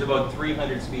ground. But there's about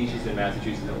 300 species in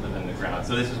Massachusetts that live in the ground.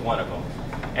 So this is one of them.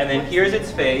 And then here's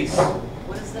its face.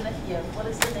 What is the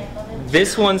name of it?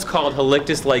 This one's called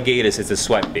Halictus ligatus. It's a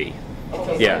sweat bee.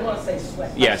 Okay, so yeah. you want to say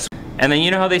sweat. Yes. And then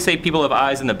you know how they say people have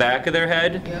eyes in the back of their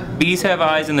head? Yeah. Bees have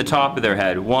eyes in the top of their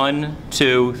head. 1,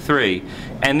 2, 3.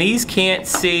 And these can't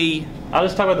see. I'll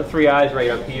just talk about the 3 eyes right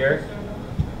up here.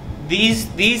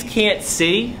 These can't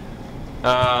see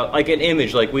like an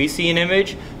image, like we see an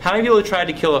image. How many people have tried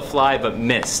to kill a fly but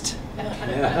missed?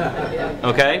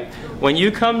 Okay? When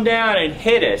you come down and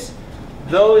hit it,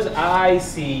 those eyes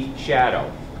see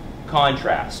shadow,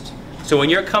 contrast. So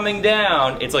when you're coming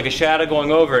down, it's like a shadow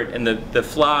going over it, and the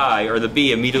fly or the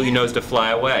bee immediately knows to fly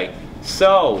away.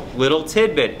 So, little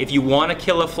tidbit, if you want to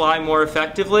kill a fly more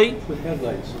effectively,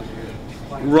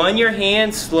 run your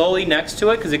hand slowly next to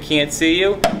it because it can't see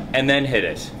you, and then hit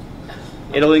it.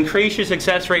 It'll increase your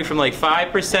success rate from like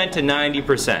 5% to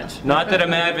 90%. Not that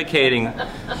I'm advocating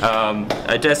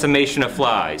a decimation of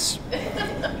flies,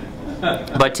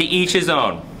 but to each his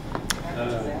own.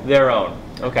 Their own.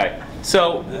 Okay.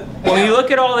 So when you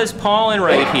look at all this pollen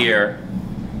right here,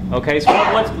 okay, so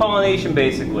what's pollination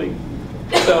basically?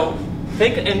 So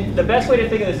think, and the best way to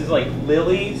think of this is like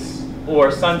lilies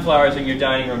or sunflowers on your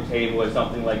dining room table or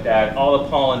something like that, all the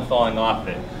pollen falling off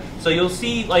it. So you'll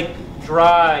see like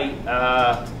dry,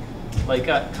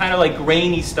 kind of like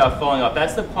grainy stuff falling off.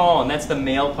 That's the pollen, that's the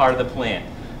male part of the plant.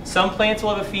 Some plants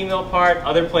will have a female part,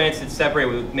 other plants that separate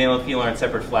with male and female are in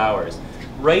separate flowers.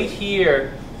 Right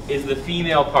here is the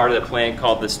female part of the plant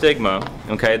called the stigma,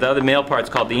 okay? The other male part's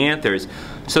called the anthers.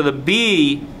 So the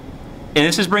bee, and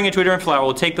this is bringing it to a different flower,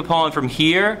 will take the pollen from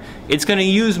here. It's going to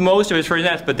use most of it for its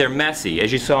nest, but they're messy,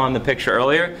 as you saw in the picture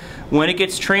earlier. When it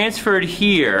gets transferred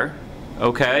here,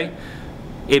 okay,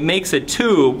 it makes a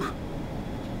tube,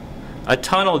 a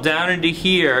tunnel down into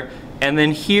here, and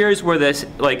then here's where this,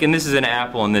 like, and this is an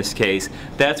apple in this case,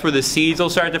 that's where the seeds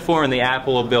will start to form and the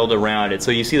apple will build around it.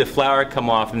 So you see the flower come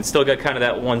off and it's still got kind of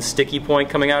that one sticky point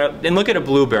coming out. And look at a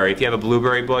blueberry. If you have a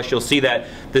blueberry bush, you'll see that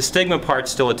the stigma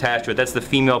part's still attached to it. That's the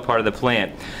female part of the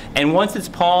plant. And once it's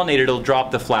pollinated, it'll drop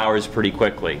the flowers pretty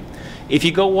quickly. If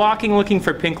you go walking looking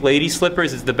for pink lady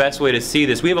slippers, it's the best way to see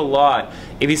this. We have a lot.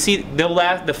 If you see,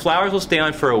 the flowers will stay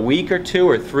on for a week or 2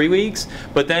 or 3 weeks,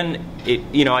 but then,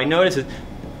 I notice it,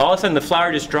 all of a sudden the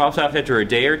flower just drops off after a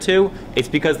day or 2. It's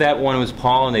because that one was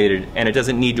pollinated and it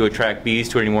doesn't need to attract bees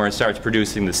to it anymore and starts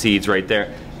producing the seeds right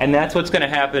there. And that's what's going to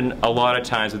happen a lot of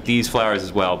times with these flowers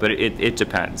as well, but it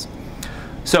depends.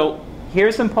 So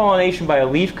here's some pollination by a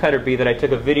leafcutter bee that I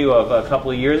took a video of a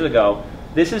couple of years ago.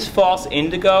 This is false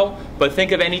indigo, but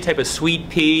think of any type of sweet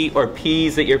pea or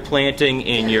peas that you're planting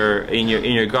in your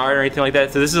garden or anything like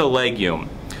that. So this is a legume.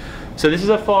 So this is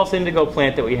a false indigo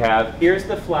plant that we have. Here's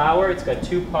the flower. It's got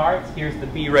 2 parts. Here's the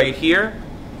bee right here.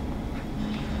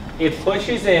 It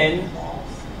pushes in.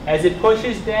 As it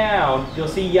pushes down, you'll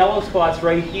see yellow spots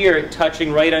right here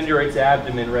touching right under its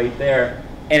abdomen right there.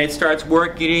 And it starts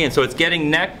working in. So it's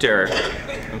getting nectar,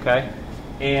 okay?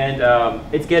 And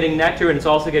it's getting nectar and it's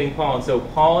also getting pollen. So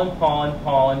pollen, pollen,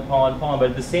 pollen, pollen, pollen.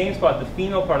 But at the same spot, the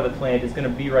female part of the plant is going to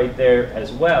be right there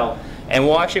as well. And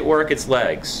watch it work its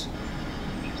legs.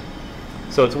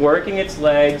 So it's working its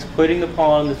legs, putting the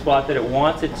pollen in the spot that it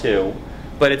wants it to,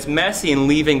 but it's messy and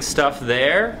leaving stuff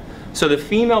there. So the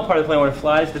female part of the plant, when it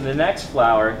flies to the next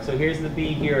flower, so here's the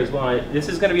bee here as well. This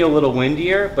is going to be a little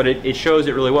windier, but it shows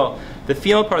it really well. The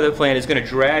female part of the plant is going to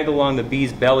drag along the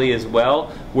bee's belly as well,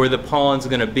 where the pollen's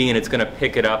going to be, and it's going to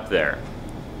pick it up there.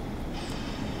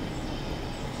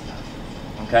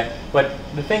 Okay? But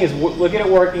the thing is, look at it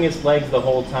working its legs the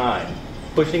whole time,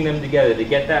 pushing them together to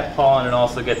get that pollen and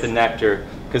also get the nectar,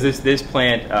 because this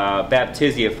plant,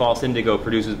 Baptisia, false indigo,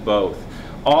 produces both.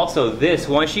 Also this,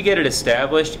 once you get it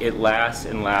established, it lasts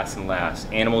and lasts and lasts.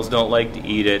 Animals don't like to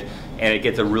eat it, and it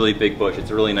gets a really big bush. It's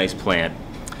a really nice plant.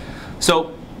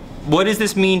 So what does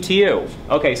this mean to you?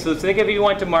 Okay, so think if you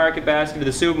went to Market Basket to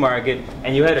the supermarket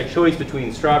and you had a choice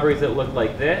between strawberries that look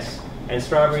like this and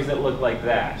strawberries that look like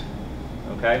that.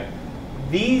 Okay?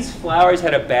 These flowers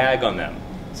had a bag on them.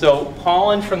 So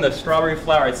pollen from the strawberry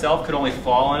flower itself could only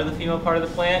fall onto the female part of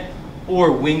the plant,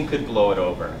 or wind could blow it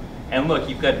over. And look,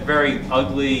 you've got very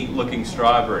ugly looking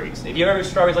strawberries. If you ever have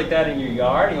strawberries like that in your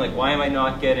yard, and you're like, why am I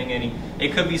not getting any?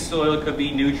 It could be soil, it could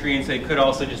be nutrients, it could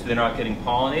also just they're not getting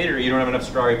pollinated, or you don't have enough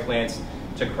strawberry plants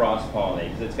to cross-pollinate,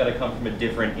 because it's got to come from a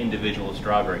different individual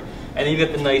strawberry. And then you've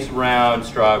got the nice round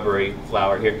strawberry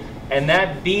flower here. And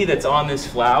that bee that's on this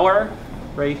flower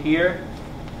right here,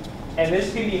 and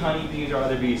this can be honeybees or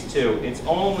other bees too, it's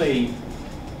only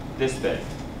this big.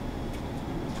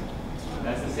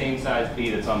 That's the same size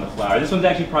bee that's on the flower. This one's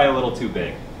actually probably a little too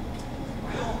big.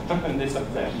 This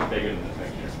one's actually bigger than the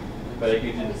picture, but it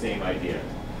gives you the same idea.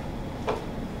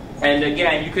 And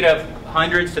again, you could have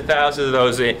hundreds to thousands of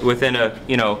those within a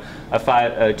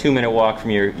 2-minute walk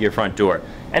from your front door.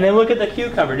 And then look at the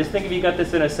cucumber. Just think if you got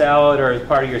this in a salad or as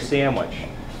part of your sandwich.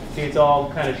 See, it's all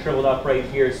kind of shriveled up right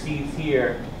here, seeds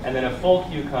here, and then a full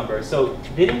cucumber. So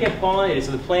they didn't get pollinated,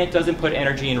 so the plant doesn't put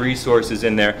energy and resources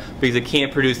in there because it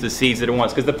can't produce the seeds that it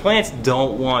wants. Because the plants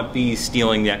don't want bees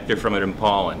stealing nectar from it and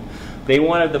pollen. They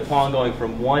wanted the pollen going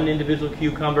from one individual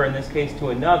cucumber, in this case,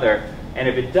 to another. And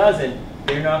if it doesn't,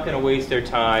 they're not going to waste their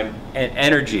time and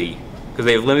energy, because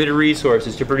they have limited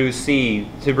resources to produce seed,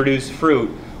 to produce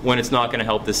fruit, when it's not going to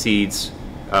help the seeds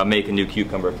make a new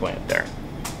cucumber plant there.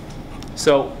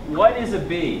 So what is a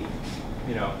bee?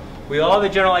 You know, we all have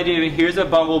a general idea. Here's a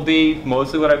bumblebee,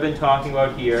 mostly what I've been talking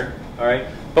about here. All right.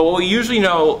 But what we usually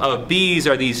know of bees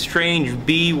are these strange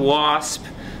bee-wasp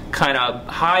kind of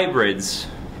hybrids,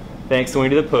 thanks to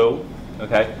Winnie the Pooh.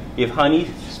 Okay. You have honey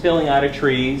spilling out of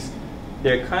trees.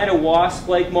 They're kind of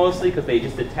wasp-like mostly because they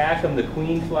just attack them. The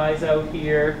queen flies out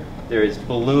here. There's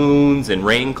balloons and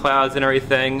rain clouds and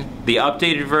everything. The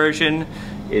updated version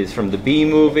is from the Bee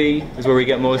Movie, is where we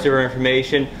get most of our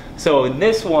information. So in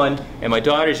this one, and my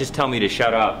daughters just tell me to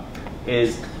shut up,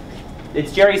 it's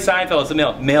Jerry Seinfeld's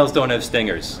male. Males don't have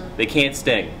stingers. They can't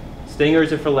sting.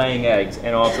 Stingers are for laying eggs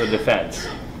and also defense.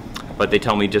 But they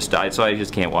tell me just die, so I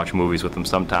just can't watch movies with them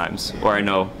sometimes. Or I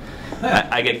know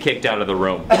I get kicked out of the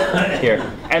room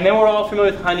here. And then we're all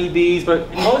familiar with honeybees,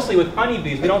 but mostly with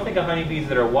honeybees, we don't think of honeybees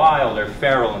that are wild or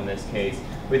feral in this case.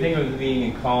 We think of them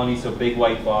being in colonies, so big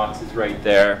white boxes right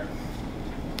there.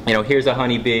 You know, here's a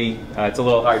honeybee. It's a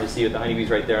little hard to see with the honeybees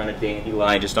right there on a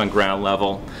dandelion, just on ground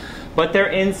level. But they're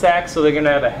insects, so they're going to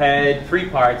have a head, 3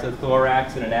 parts, a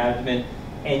thorax and an abdomen.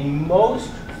 And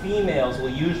most females will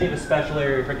usually have a special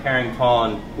area for carrying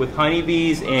pollen. With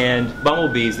honeybees and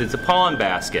bumblebees, it's a pollen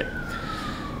basket.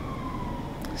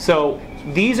 So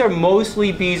these are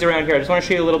mostly bees around here. I just want to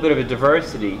show you a little bit of a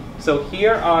diversity. So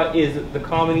here is the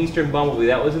common eastern bumblebee.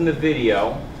 That was in the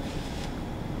video.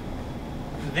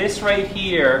 This right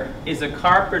here is a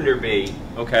carpenter bee.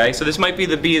 Okay, so this might be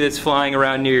the bee that's flying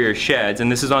around near your sheds,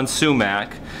 and this is on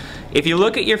sumac. If you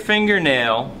look at your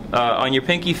fingernail on your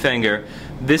pinky finger,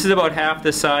 this is about half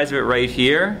the size of it right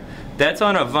here. That's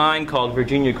on a vine called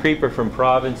Virginia Creeper from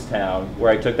Provincetown,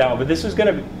 where I took that one. But this was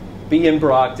going to be in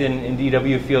Brockton, in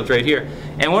DW Fields right here.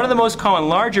 And one of the most common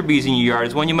larger bees in your yard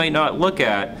is one you might not look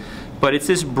at, but it's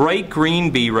this bright green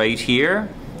bee right here.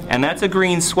 And that's a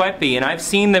green sweat bee, and I've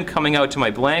seen them coming out to my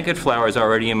blanket flowers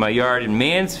already in my yard in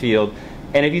Mansfield.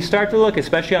 And if you start to look,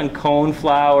 especially on cone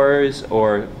flowers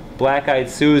or black-eyed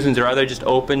Susans or other just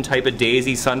open type of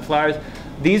daisy sunflowers,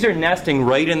 these are nesting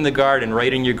right in the garden,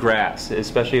 right in your grass,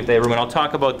 especially if they have room, and I'll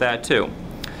talk about that too.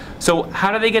 So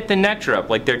how do they get the nectar up,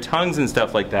 like their tongues and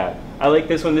stuff like that? I like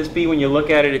this one. This bee, when you look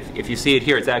at it, if you see it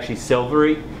here, it's actually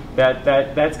silvery.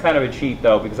 That's kind of a cheat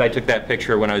though, because I took that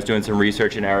picture when I was doing some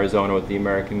research in Arizona with the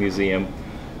American Museum.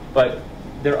 But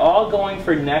they're all going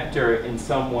for nectar in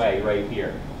some way right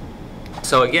here.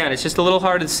 So again, it's just a little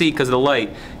hard to see because of the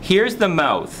light. Here's the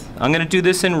mouth. I'm going to do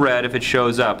this in red if it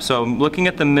shows up. So I'm looking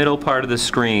at the middle part of the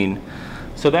screen.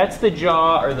 So that's the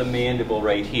jaw or the mandible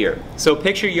right here. So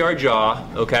picture your jaw,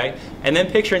 okay? And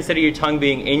then picture, instead of your tongue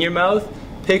being in your mouth,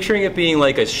 picturing it being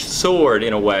like a sword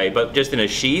in a way, but just in a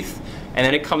sheath. And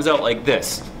then it comes out like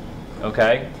this,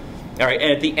 okay? All right,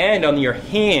 and at the end on your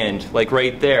hand, like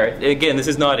right there, again, this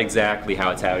is not exactly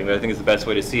how it's happening, but I think it's the best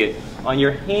way to see it. On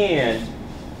your hand,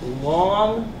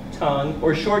 long tongue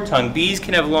or short tongue. Bees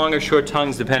can have long or short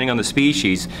tongues depending on the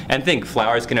species. And think,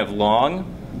 flowers can have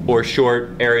long or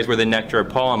short areas where the nectar or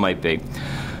pollen might be.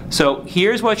 So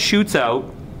here's what shoots out.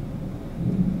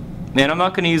 And I'm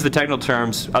not going to use the technical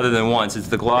terms other than once. It's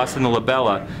the gloss and the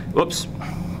labella. Whoops.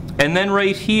 And then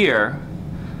right here,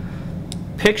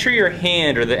 picture your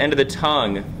hand or the end of the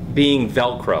tongue being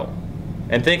Velcro.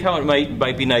 And think how it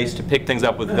might be nice to pick things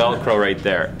up with Velcro right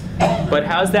there. But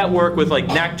how's that work with like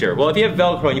nectar? Well, if you have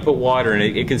Velcro and you put water in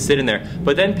it, it can sit in there.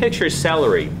 But then picture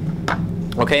celery.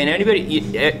 Okay, and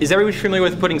is everybody familiar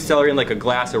with putting celery in like a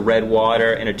glass of red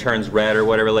water and it turns red or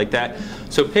whatever like that?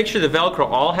 So picture the Velcro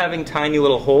all having tiny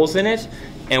little holes in it,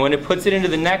 and when it puts it into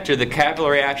the nectar, the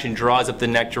capillary action draws up the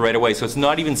nectar right away. So it's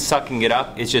not even sucking it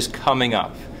up, it's just coming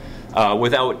up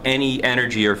without any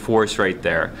energy or force right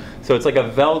there. So it's like a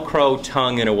Velcro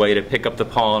tongue in a way to pick up the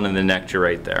pollen and the nectar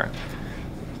right there.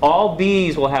 All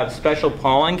bees will have special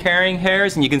pollen carrying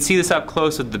hairs, and you can see this up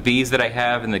close with the bees that I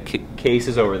have in the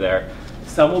cases over there.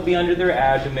 Some will be under their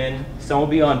abdomen, some will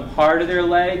be on part of their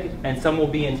leg, and some will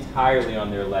be entirely on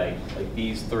their leg. Like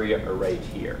these 3 are right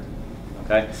here.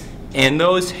 Okay? And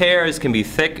those hairs can be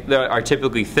thick, are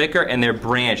typically thicker, and they're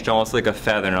branched almost like a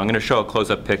feather. And I'm going to show a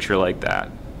close-up picture like that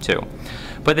too.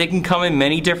 But they can come in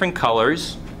many different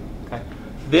colors. Okay?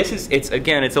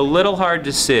 It's a little hard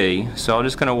to see, so I'm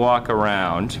just going to walk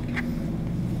around.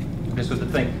 This was the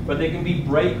thing. But they can be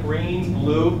bright green,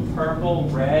 blue, purple,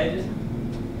 red.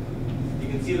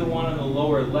 You can see the one on the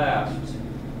lower left,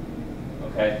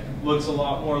 okay, looks a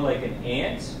lot more like an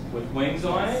ant with wings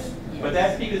on it, but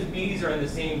that's because bees are in the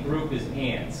same group as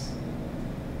ants.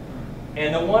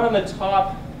 And the one on the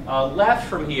top left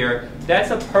from here,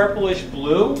 that's a purplish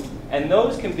blue, and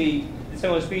those can be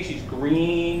similar species,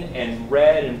 green and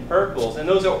red and purples, and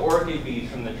those are orchid bees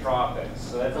from the tropics,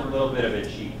 so that's a little bit of a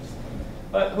cheat.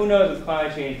 But who knows, with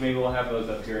climate change, maybe we'll have those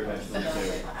up here eventually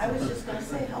too. I was just gonna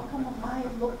say, how come mine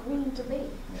look green to me?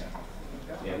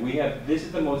 Yeah, we have, this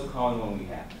is the most common one we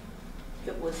have.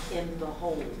 It was in the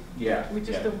hole. Yeah. Which is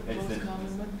yeah. the It's most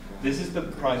common one? This is the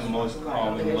probably the most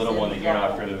common Right. little one that you're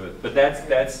not familiar with. But that's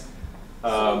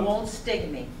So it won't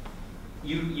sting me.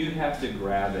 you'd have to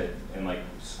grab it and like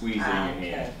squeeze it in your Okay.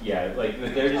 hand. Yeah, like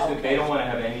they're just Okay. they don't want to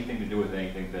have anything to do with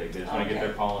anything big. They just want to get Okay.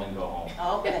 their pollen and go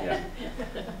home. Okay.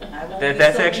 I won't That- be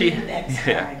that's so actually- mean next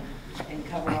yeah. time and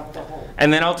cover up the hole.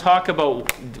 And then I'll talk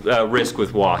about risk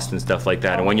with wasps and stuff like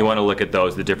that, and when you want to look at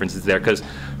those, the differences there. Because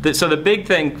so the big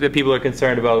thing that people are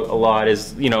concerned about a lot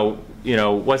is, you know,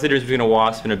 what's the difference between a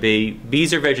wasp and a bee?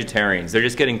 Bees are vegetarians. They're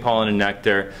just getting pollen and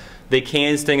nectar. They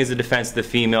can sting as a defense to the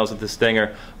females with the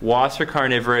stinger. Wasps are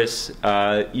carnivorous.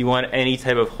 You want any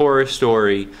type of horror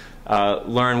story,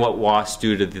 learn what wasps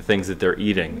do to the things that they're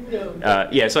eating.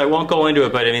 Yeah, so I won't go into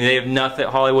it, but I mean, they have nothing.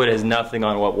 Hollywood has nothing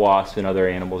on what wasps and other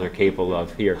animals are capable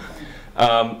of here.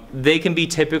 They can be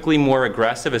typically more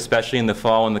aggressive, especially in the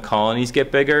fall when the colonies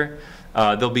get bigger.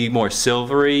 They'll be more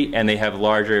silvery, and they have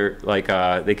larger, like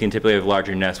they can typically have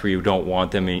larger nests where you don't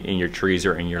want them in your trees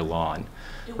or in your lawn,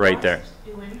 right there.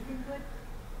 Do anything good?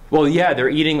 Well, yeah, they're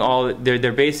eating all.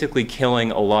 They're basically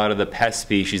killing a lot of the pest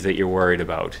species that you're worried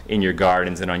about in your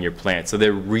gardens and on your plants. So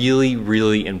they're really,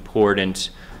 really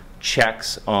important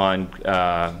checks on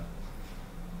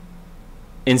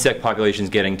insect populations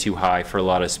getting too high for a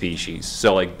lot of species.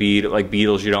 So like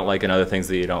beetles you don't like and other things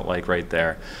that you don't like right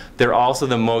there. They're also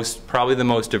probably the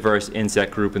most diverse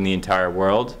insect group in the entire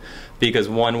world, because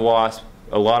a lot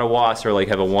of wasps are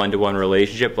have a one-to-one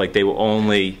relationship. Like they will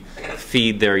only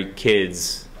feed their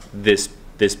kids this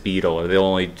beetle, or they'll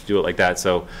only do it like that.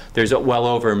 So there's well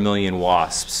over 1 million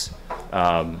wasps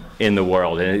in the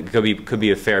world, and it could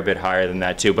be a fair bit higher than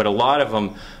that too. But a lot of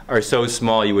them are so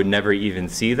small you would never even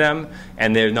see them,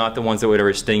 and they're not the ones that would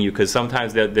ever sting you, because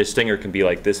sometimes their stinger can be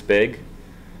like this big,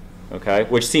 okay,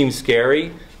 which seems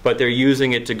scary, but they're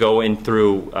using it to go in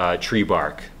through tree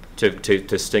bark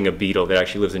to sting a beetle that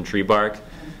actually lives in tree bark,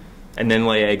 and then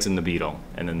lay eggs in the beetle,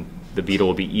 and then the beetle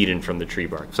will be eaten from the tree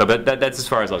bark. So that's as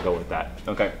far as I'll go with that.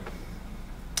 Okay.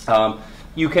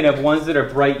 You can have ones that are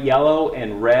bright yellow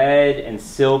and red and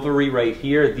silvery right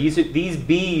here. These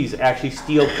bees actually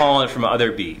steal pollen from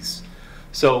other bees.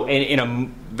 So in a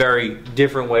very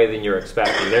different way than you're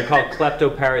expecting. They're called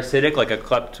kleptoparasitic, like a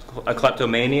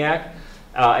kleptomaniac.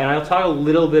 And I'll talk a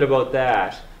little bit about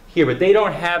that here, but they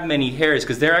don't have many hairs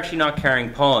because they're actually not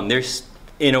carrying pollen. They're,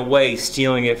 in a way,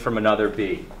 stealing it from another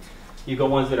bee. You've got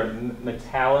ones that are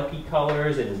metallic-y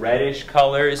colors and reddish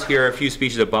colors. Here are a few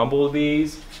species of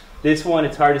bumblebees. This one,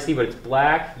 it's hard to see, but it's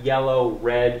black, yellow,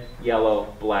 red,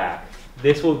 yellow, black.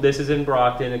 This is in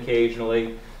Brockton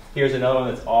occasionally. Here's another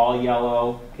one that's all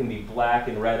yellow, can be black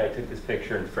and red. I took this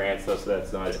picture in France, though, so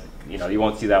that's not, you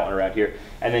won't see that one around here.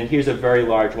 And then here's a very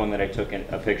large one that I took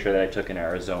a picture that I took in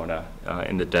Arizona,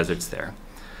 in the deserts there.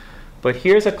 But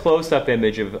here's a close-up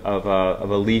image of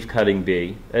a leaf-cutting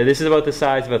bee. This is about the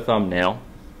size of a thumbnail,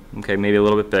 okay, maybe a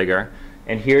little bit bigger.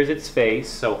 And here's its face,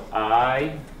 so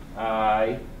eye,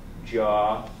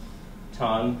 jaw,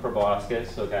 tongue,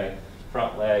 proboscis, okay,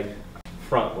 front leg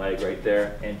right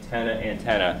there,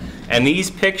 antenna. And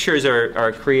these pictures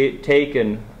are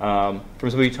taken from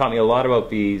somebody who taught me a lot about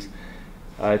bees.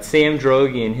 It's Sam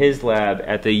Droege in his lab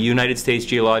at the United States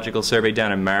Geological Survey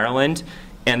down in Maryland.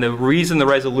 And the reason the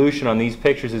resolution on these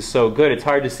pictures is so good, it's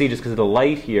hard to see just because of the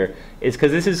light here, is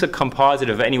because this is a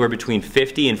composite of anywhere between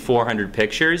 50 and 400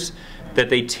 pictures that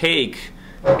they take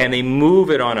and they move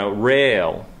it on a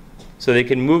rail. So they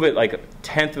can move it like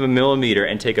 1/10 of a millimeter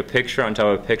and take a picture on top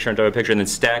of a picture on top of a picture and then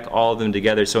stack all of them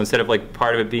together. So instead of like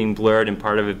part of it being blurred and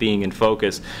part of it being in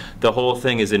focus, the whole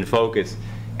thing is in focus.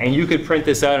 And you could print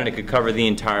this out and it could cover the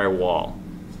entire wall.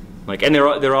 And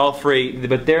they're all free,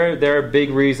 but they're a big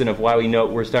reason of why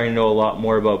we're starting to know a lot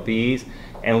more about bees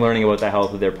and learning about the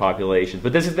health of their populations.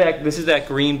 But this is that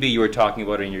green bee you were talking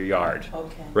about in your yard,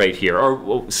 okay, right here,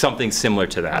 or something similar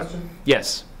to that. Question?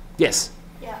 Yes. Yes.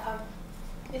 Yeah,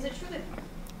 is it true that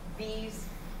bees,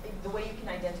 the way you can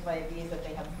identify a bee is that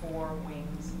they have 4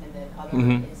 wings and then other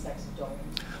insects don't?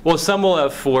 Well, some will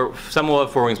have 4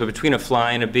 wings, but between a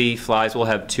fly and a bee, flies will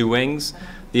have 2 wings.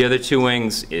 The other 2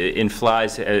 wings in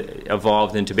flies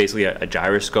evolved into basically a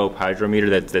gyroscope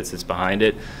hydrometer that's behind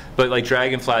it. But like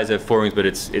dragonflies have 4 wings, but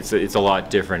it's a lot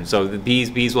different. So the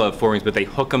bees will have 4 wings, but they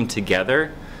hook them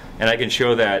together, and I can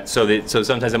show that. So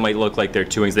sometimes it might look like they're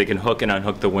 2 wings. They can hook and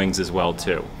unhook the wings as well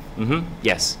too.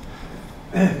 Yes.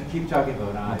 Keep talking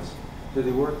about eyes. Do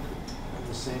they work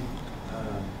the same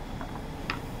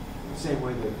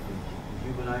way that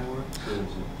human eye works, or is it?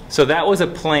 So that was a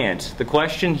plant. The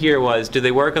question here was, do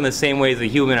they work on the same way as the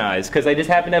human eyes? Because I just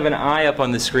happen to have an eye up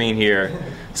on the screen here.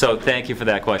 So thank you for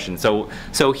that question. So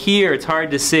here it's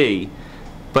hard to see,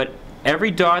 but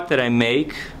every dot that I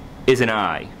make is an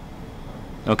eye.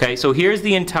 Okay, so here's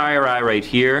the entire eye right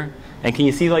here. And can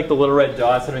you see like the little red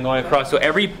dots that are going across? So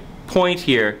every point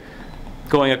here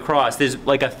going across, there's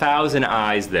like 1,000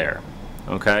 eyes there.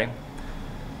 Okay?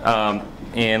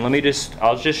 And let me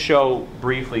I'll just show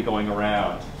briefly going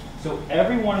around. So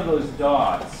every one of those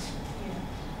dots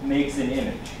makes an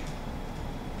image.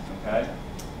 Okay?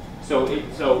 So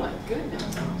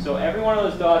every one of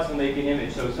those dots will make an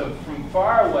image. So from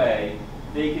far away,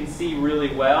 they can see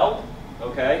really well.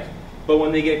 Okay? But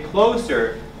when they get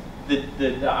closer,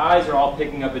 the eyes are all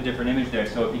picking up a different image there,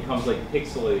 so it becomes like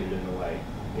pixelated in a way.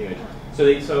 Image.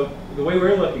 So the way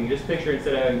we're looking, just picture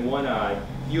instead of having one eye,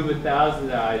 you have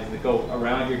 1,000 eyes that go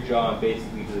around your jaw and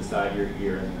basically to the side of your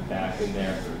ear and the back in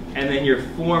there. And then you're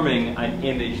forming an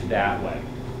image that way.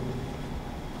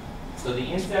 So the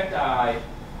insect eye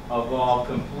evolved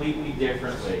completely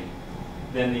differently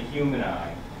than the human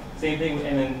eye. Same thing,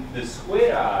 and then the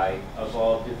squid eye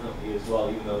evolved differently as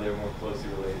well, even though they're more closely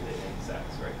related to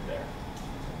insects right there.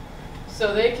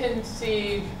 So they can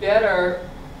see better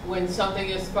when something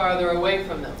is farther away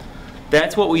from them.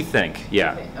 That's what we think,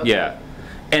 yeah. Okay. Yeah.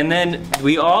 And then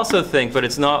we also think, but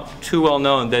it's not too well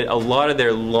known, that a lot of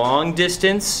their long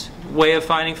distance way of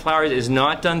finding flowers is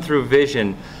not done through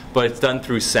vision, but it's done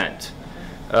through scent.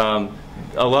 A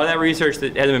lot of that research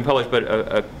that hasn't been published, but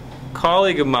a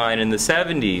colleague of mine in the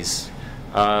 70s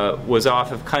was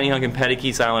off of Cunningham and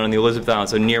Pettiquis Island on the Elizabeth Island,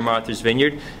 so near Martha's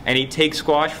Vineyard, and he'd take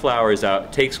squash flowers,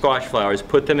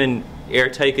 put them in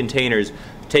airtight containers,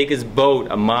 take his boat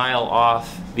a mile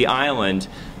off the island,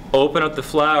 open up the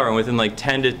flower, and within like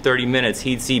 10 to 30 minutes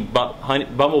he'd see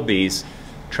bumblebees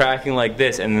tracking like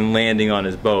this and then landing on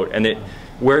his boat. And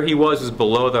where he was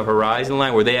below the horizon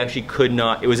line, where they actually could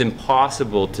not, it was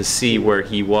impossible to see where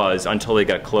he was until they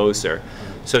got closer.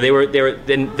 So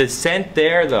then the scent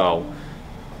there though,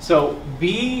 so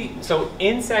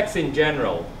insects in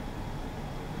general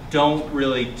don't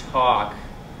really talk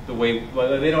the way,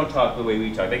 well, they don't talk the way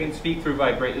we talk. They can speak through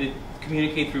vibration,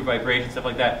 communicate through vibration, stuff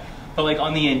like that. But like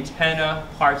on the antenna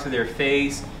parts of their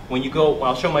face, when you go,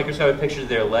 I'll show microscopic pictures of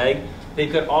their leg,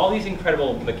 they've got all these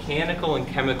incredible mechanical and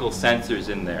chemical sensors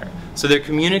in there. So they're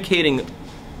communicating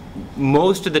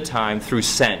most of the time through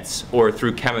scents or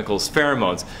through chemicals,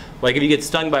 pheromones. Like if you get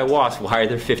stung by wasps, why are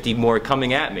there 50 more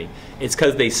coming at me? It's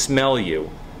because they smell you.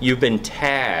 You've been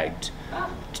tagged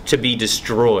to be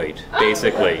destroyed,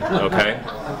 basically, okay?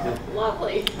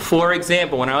 Lovely. For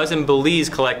example, when I was in Belize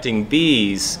collecting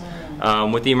bees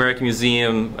with the American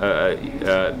Museum,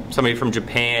 somebody from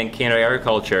Japan, Canada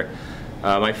Agriculture,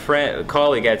 my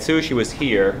colleague Atsushi was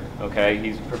here, okay?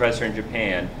 He's a professor in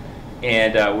Japan.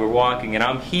 And we're walking, and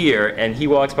I'm here, and he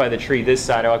walks by the tree this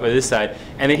side, I walk by this side,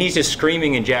 and then he's just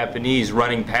screaming in Japanese,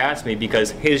 running past me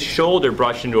because his shoulder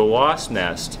brushed into a wasp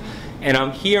nest. And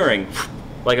I'm hearing,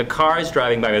 like a car's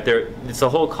driving by, but it's a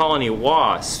whole colony of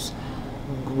wasps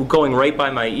going right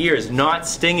by my ears, not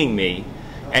stinging me.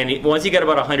 And once he got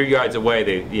about 100 yards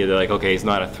away, they're like, okay, he's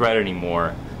not a threat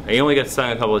anymore. He only got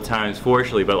stung a couple of times,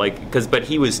 fortunately, but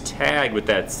he was tagged with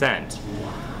that scent.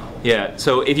 Yeah,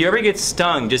 so if you ever get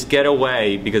stung, just get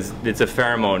away because it's a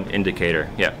pheromone indicator.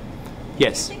 Yeah.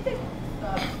 Yes? I think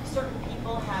that certain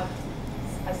people have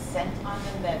a scent on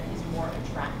them that is more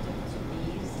attractive to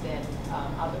bees than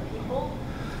other people.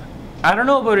 I don't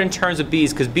know about in terms of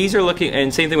bees, because bees are looking,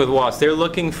 and same thing with wasps, they're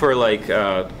looking for like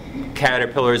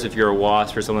caterpillars if you're a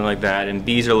wasp or something like that, and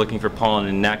bees are looking for pollen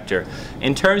and nectar.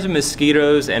 In terms of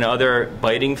mosquitoes and other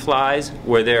biting flies,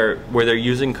 where they're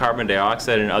using carbon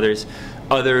dioxide and other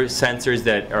sensors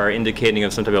that are indicating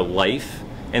of some type of life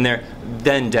in there,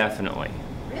 then definitely.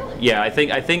 Really? Yeah, I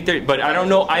think there, but I don't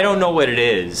know what it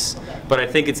is, but I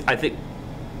think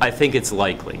it's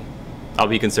likely. I'll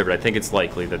be conservative. I think it's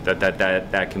likely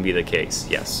that can be the case.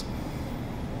 Yes.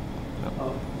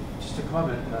 Just a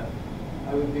comment.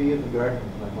 I would be in the garden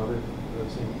with my mother,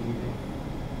 let's say in the evening.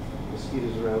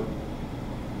 Mosquitoes are out,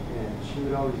 and she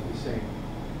would always be saying,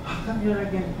 "How come you're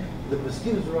not getting?" The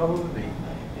mosquitoes are all over me,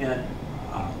 and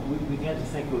we began to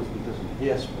think it was because of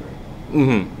hairspray.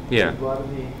 Mm-hmm. Yeah. She brought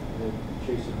me and then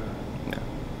chasing her.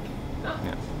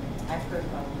 Yeah. I've heard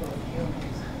about those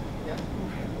humans. Yeah.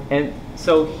 And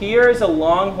so here's a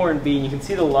longhorn bee, and you can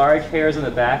see the large hairs on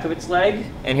the back of its leg.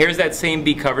 And here's that same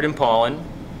bee covered in pollen,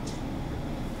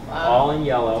 all in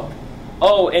yellow.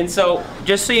 Oh, and so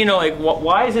just so you know, like,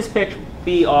 why is this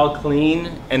bee all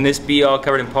clean and this bee all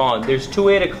covered in pollen? There's two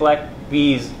ways to collect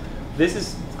bees. This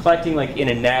is collecting like in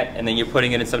a net, and then you're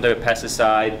putting it in some type of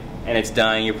pesticide, and it's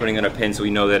dying, you're putting it on a pin so we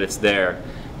know that it's there.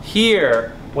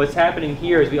 Here, what's happening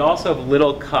here is we also have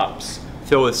little cups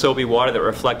filled with soapy water that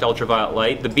reflect ultraviolet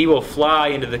light. The bee will fly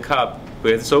into the cup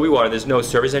with soapy water. There's no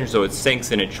surface tension, so it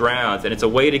sinks and it drowns. And it's a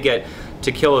way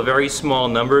to kill a very small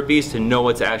number of bees to know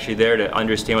what's actually there, to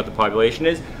understand what the population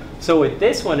is. So with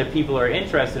this one, if people are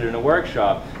interested in a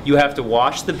workshop, you have to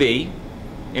wash the bee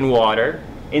in water,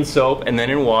 in soap, and then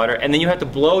in water, and then you have to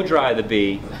blow dry the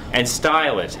bee and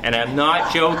style it. And I'm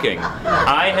not joking.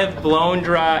 I have blown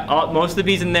dry, most of the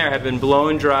bees in there have been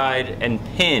blown dried and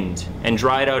pinned, and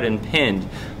dried out and pinned.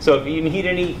 So if you need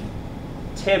any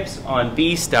tips on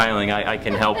bee styling, I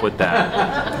can help with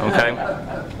that, okay?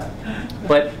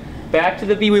 But back to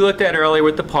the bee we looked at earlier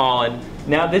with the pollen.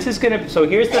 Now this is gonna, so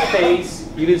here's the face.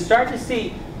 You can start to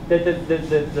see that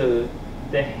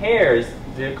the hairs,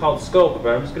 they're called scopa,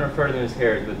 but I'm just going to refer to them as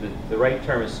hairs, but the right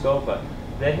term is scopa.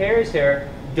 The hairs here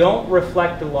don't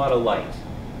reflect a lot of light.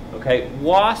 Okay?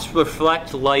 Wasps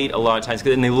reflect light a lot of times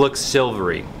and they look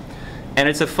silvery. And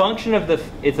it's a function of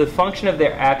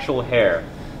their actual hair.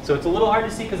 So it's a little hard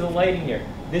to see because of the lighting here.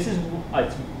 This is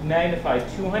it's magnified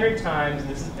 200 times,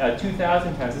 this is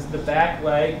 2,000 times. This is the back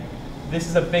leg. This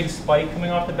is a big spike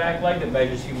coming off the back leg that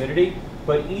measures humidity.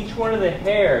 But each one of the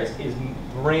hairs is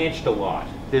branched a lot.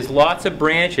 There's lots of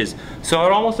branches, so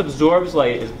it almost absorbs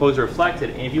light as opposed to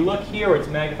reflected. And if you look here where it's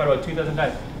magnified about 2,000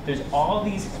 times, there's all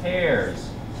these hairs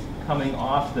coming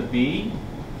off the bee.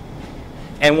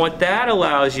 And what that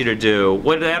allows you to do,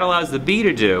 what that allows the bee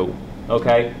to do,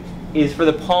 okay, is for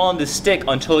the pollen to stick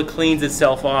until it cleans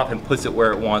itself off and puts it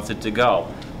where it wants it to go.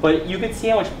 But you can see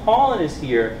how much pollen is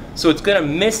here, so it's going to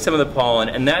miss some of the pollen,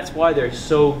 and that's why they're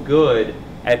so good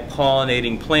at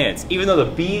pollinating plants. Even though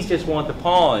the bees just want the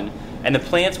pollen, and the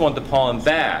plants want the pollen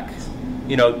back,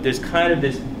 you know, there's kind of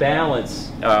this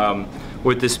balance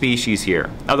with the species here.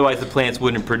 Otherwise the plants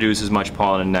wouldn't produce as much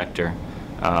pollen and nectar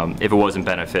if it wasn't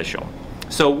beneficial.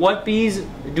 So what bees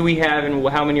do we have and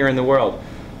how many are in the world?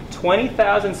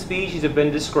 20,000 species have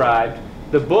been described.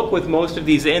 The book with most of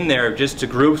these in there, just to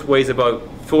groups, weighs about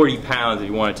 40 pounds if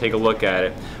you want to take a look at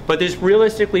it. But there's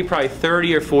realistically probably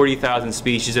 30 or 40,000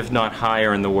 species, if not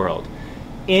higher, in the world.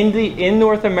 In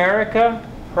North America,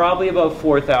 probably about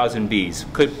 4,000 bees.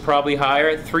 Could probably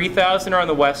higher. 3,000 are on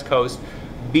the West Coast.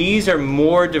 Bees are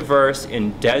more diverse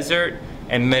in desert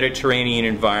and Mediterranean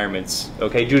environments,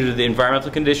 okay, due to the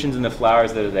environmental conditions and the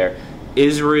flowers that are there.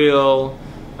 Israel,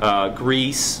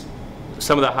 Greece,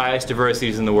 some of the highest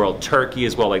diversities in the world. Turkey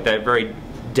as well, like that very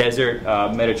desert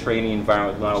Mediterranean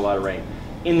environment with not a lot of rain.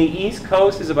 In the East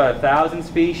Coast is about 1,000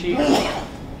 species,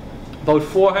 about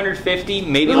 450,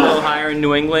 maybe a little higher in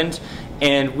New England.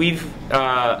 And we've,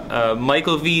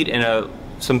 Michael Veet and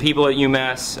some people at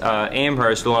UMass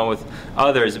Amherst, along with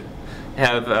others,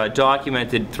 have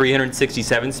documented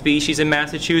 367 species in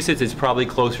Massachusetts. It's probably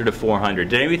closer to 400.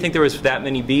 Did anybody think there was that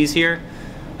many bees here?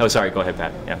 Oh, sorry, go ahead,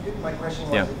 Pat. Yeah. My question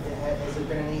was, has there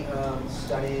been any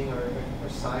studying or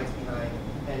science behind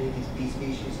any of these bee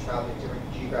species traveling to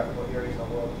different geographical areas in the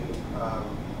world due to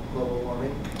global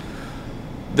warming?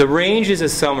 The ranges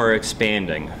of some are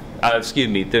expanding. Excuse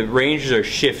me, the ranges are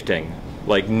shifting,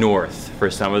 like north for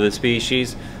some of the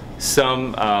species.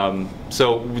 Some,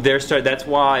 so that's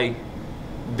why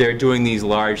they're doing these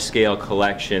large-scale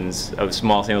collections of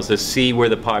small samples to see where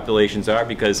the populations are,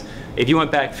 because if you went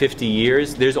back 50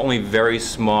 years, there's only very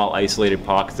small isolated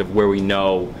pockets of where we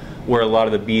know where a lot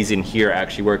of the bees in here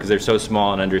actually were, because they're so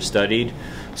small and understudied.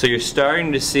 So you're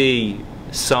starting to see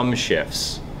some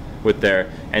shifts with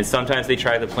and sometimes they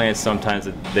try the plants, sometimes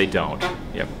they don't.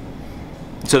 Yep.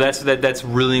 So that's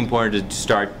really important to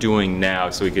start doing now,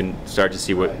 so we can start to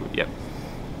see what. Yep.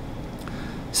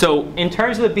 So in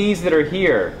terms of the bees that are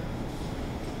here,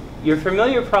 you're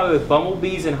familiar probably with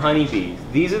bumblebees and honeybees.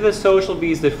 These are the social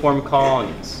bees that form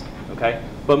colonies, okay?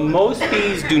 But most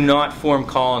bees do not form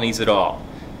colonies at all.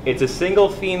 It's a single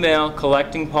female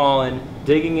collecting pollen,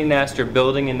 digging a nest or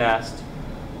building a nest,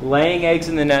 laying eggs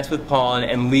in the nest with pollen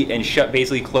and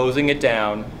basically closing it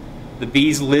down. The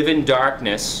bees live in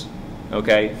darkness,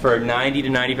 okay, for 90 to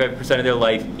 95% of their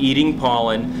life, eating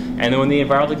pollen, and then when the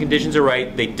environmental conditions are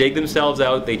right, they dig themselves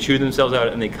out, they chew themselves out,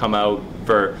 and they come out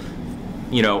for,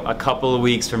 you know, a couple of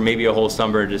weeks or maybe a whole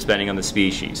summer, depending on the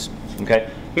species.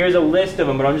 Okay, here's a list of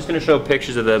them, but I'm just going to show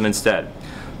pictures of them instead.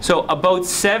 So about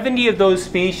 70 of those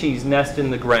species nest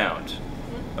in the ground.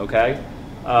 Okay,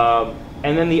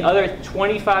 and then the other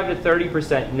 25 to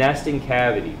 30% nest in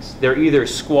cavities. They're either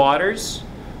squatters,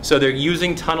 so they're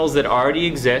using tunnels that already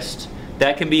exist.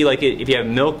 That can be like if you have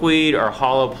milkweed or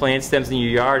hollow plant stems in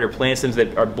your yard or plant stems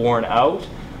that are borne out.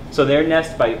 So they're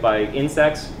nested by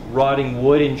insects, rotting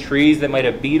wood and trees that might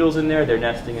have beetles in there. They're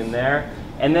nesting in there.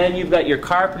 And then you've got your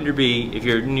carpenter bee. If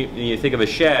you think of a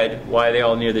shed, why are they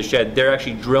all near the shed? They're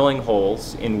actually drilling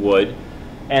holes in wood.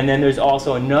 And then there's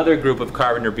also another group of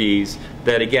carpenter bees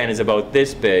that, again, is about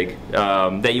this big,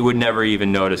 that you would never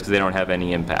even notice because they don't have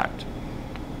any impact,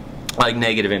 like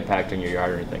negative impact on your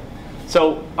yard or anything.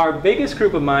 So our biggest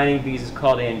group of mining bees is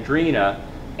called Andrena,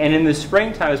 and in the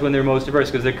springtime is when they're most diverse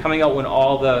because they're coming out when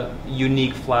all the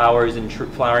unique flowers and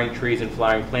flowering trees and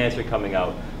flowering plants are coming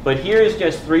out. But here's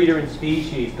just 3 different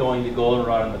species going to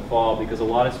goldenrod in the fall because a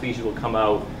lot of species will come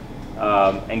out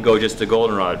and go just to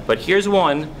goldenrod. But here's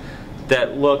one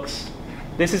that looks,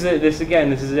 this is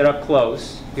it up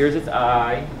close. Here's its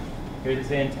eye, here's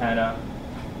its antenna,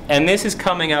 and this is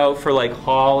coming out for like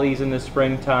hollies in the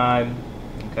springtime,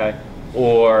 okay,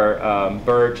 or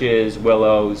birches,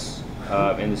 willows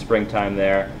in the springtime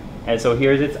there. And so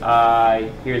here's its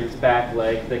eye, here's its back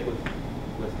leg, thick with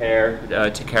hair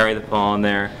to carry the pollen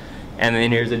there, and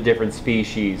then here's a different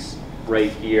species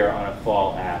right here on a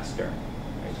fall aster,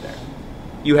 right there.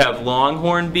 You have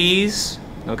longhorn bees,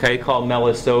 okay, called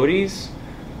Melisodes,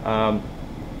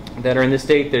 that are in the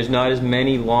state. There's not as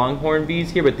many longhorn bees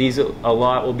here, but these a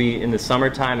lot will be in the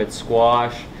summertime at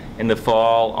squash, in the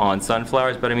fall on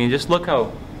sunflowers. But I mean, just look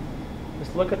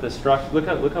at the structure.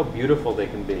 Look how beautiful they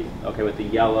can be. Okay, with the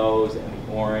yellows and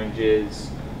the oranges,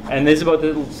 and this is about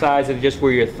the size of just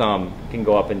where your thumb can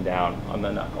go up and down on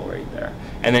the knuckle right there.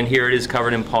 And then here it is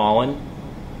covered in pollen.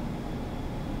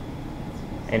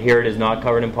 And here it is not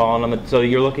covered in pollen, so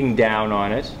you're looking down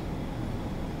on it.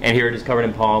 And here it is covered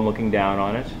in pollen, looking down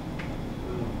on it.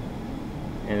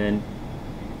 And then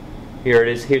here it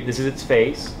is. Here, this is its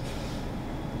face.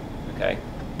 Okay,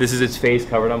 this is its face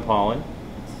covered on pollen.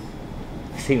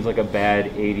 Seems like a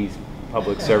bad 80s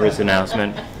public service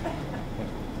announcement.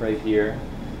 Right here.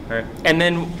 Right. And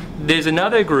then there's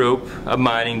another group of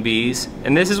mining bees,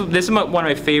 and this is one of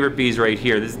my favorite bees right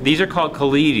here. These are called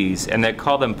Calides, and they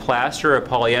call them plaster or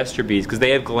polyester bees because they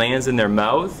have glands in their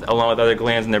mouth along with other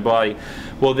glands in their body.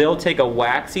 Well, they'll take a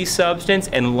waxy substance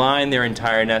and line their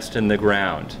entire nest in the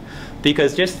ground.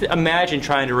 Because just imagine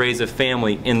trying to raise a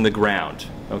family in the ground,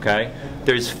 okay?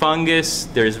 There's fungus,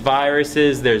 there's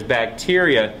viruses, there's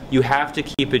bacteria. You have to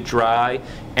keep it dry,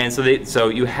 and so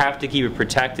you have to keep it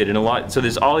protected. And so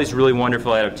there's all these really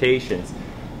wonderful adaptations.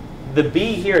 The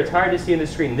bee here, it's hard to see on the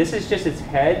screen. This is just its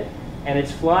head, and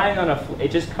it's flying on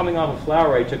it's just coming off a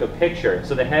flower. I took a picture,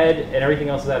 so the head and everything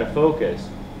else is out of focus.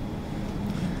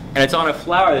 And it's on a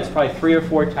flower that's probably 3 or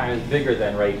 4 times bigger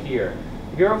than right here.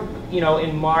 If you're,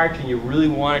 in March and you really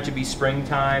want it to be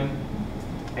springtime,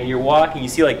 and you're walking, you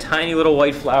see like tiny little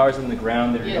white flowers on the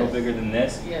ground that are no bigger than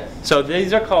this. Yes. So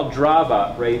these are called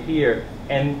draba right here.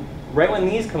 And right when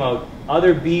these come out,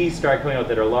 other bees start coming out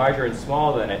that are larger and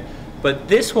smaller than it. But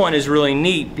this one is really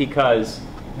neat because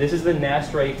this is the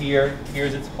nest right here.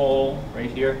 Here's its hole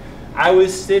right here. I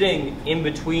was sitting in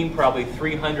between probably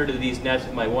 300 of these nests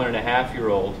with my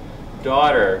 1.5-year-old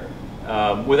daughter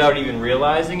without even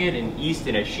realizing it in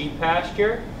Easton, a sheep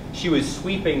pasture. She was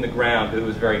sweeping the ground because it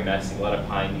was very messy, a lot of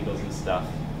pine needles and stuff.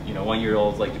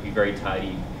 1-year-olds like to be very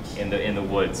tidy in the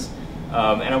woods.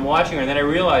 And I'm watching her, and then I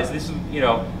realized this,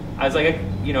 I was like,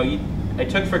 I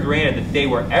took for granted that they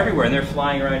were everywhere, and they're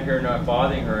flying around here, not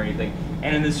bothering her or anything.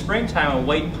 And in the springtime on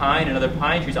white pine and other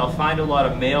pine trees, I'll find a lot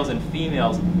of males and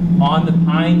females on the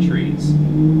pine trees,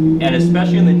 and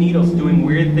especially on the needles, doing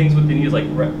weird things with the needles, like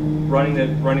running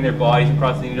their bodies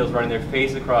across the needles, running their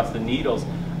face across the needles.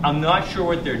 I'm not sure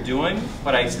what they're doing,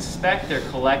 but I suspect they're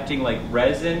collecting like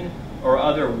resin or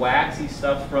other waxy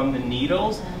stuff from the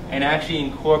needles and actually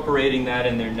incorporating that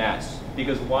in their nests.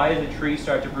 Because why does a tree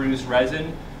start to produce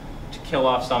resin? To kill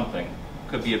off something.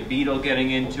 Could be a beetle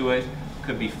getting into it,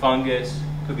 could be fungus,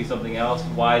 could be something else.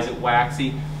 Why is it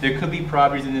waxy? There could be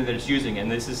properties in there that it's using,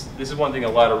 and this is one thing a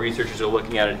lot of researchers are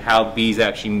looking at, and how bees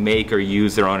actually make or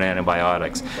use their own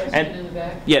antibiotics. Question in the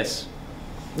back? Yes.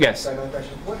 Yes. Another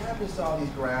question. What happens to all these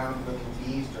ground-looking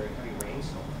bees during heavy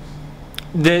rainstorms?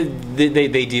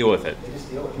 They deal with it. They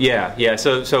just deal with it? Yeah.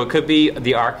 So it could be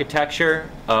the architecture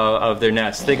of their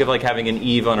nest. Think of like having an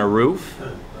eave on a roof,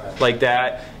 like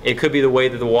that. It could be the way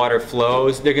that the water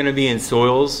flows. They're going to be in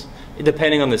soils,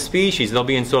 depending on the species. They'll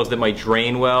be in soils that might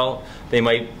drain well. They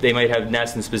might have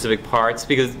nests in specific parts,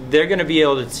 because they're going to be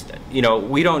able to,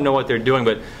 we don't know what they're doing,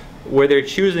 but where they're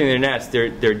choosing their nest,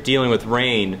 they're dealing with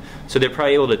rain, so they're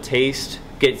probably able to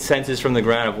get senses from the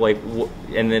ground of like,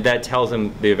 and that tells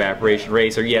them the evaporation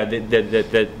rate. So yeah,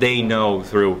 that they know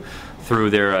through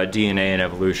their DNA and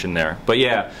evolution there. But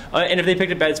yeah, and if they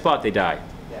picked a bad spot, they die.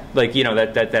 Yeah. Like, you know,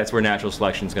 that's where natural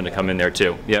selection is going to come in there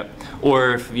too. Yep.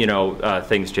 Or if, you know,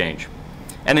 things change.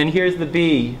 And then here's the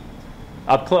bee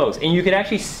up close. And you can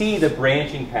actually see the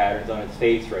branching patterns on its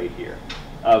face right here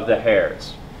of the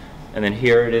hairs. And then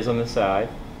here it is on the side.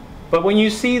 But when you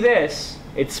see this,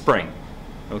 it's spring.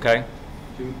 Okay?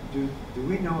 Do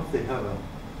we know if they have a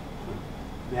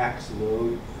max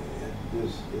load, and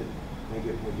does it make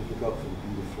it more difficult for the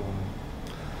bee to fly?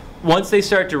 Once they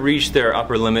start to reach their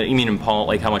upper limit, you mean in pollen,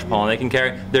 like how much pollen they can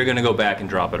carry, they're going to go back and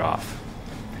drop it off.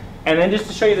 And then just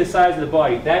to show you the size of the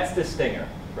body, that's the stinger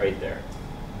right there.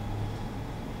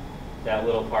 That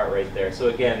little part right there. So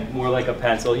again, more like a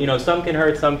pencil. You know, some can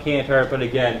hurt, some can't hurt, but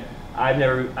again, I've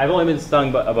only been stung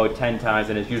about 10 times,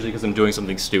 and it's usually because I'm doing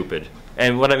something stupid.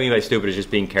 And what I mean by stupid is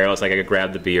just being careless, like I could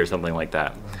grab the bee or something like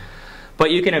that. But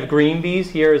you can have green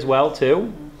bees here as well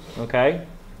too, okay?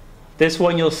 This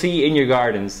one you'll see in your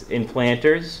gardens, in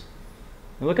planters.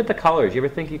 And look at the colors. You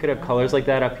ever think you could have colors like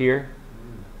that up here?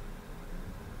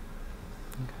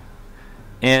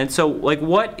 And so, like,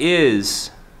 what is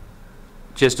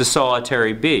just a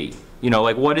solitary bee? You know,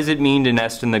 like, what does it mean to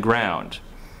nest in the ground?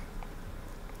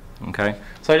 Okay,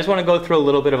 so I just want to go through a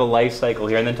little bit of a life cycle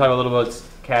here and then talk a little about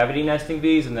cavity nesting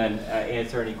bees and then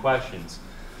answer any questions.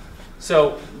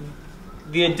 So,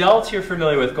 the adults you're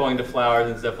familiar with going to flowers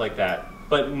and stuff like that.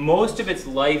 But most of its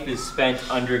life is spent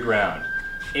underground.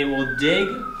 It will dig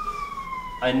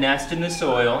a nest in the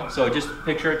soil, so just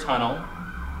picture a tunnel.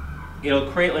 It'll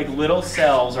create like little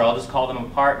cells, or I'll just call them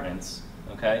apartments,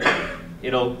 okay?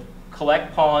 It'll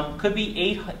collect pollen.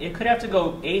 It could have to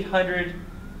go 800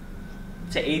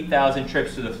 to 8,000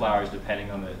 trips to the flowers,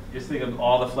 depending on just think of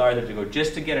all the flowers that have to go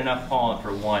just to get enough pollen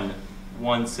for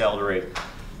one cell to raise.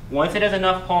 Once it has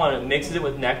enough pollen, it mixes it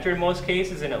with nectar in most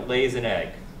cases, and it lays an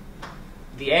egg.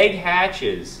 The egg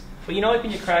hatches, but you know, like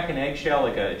when you crack an eggshell,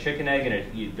 like a chicken egg,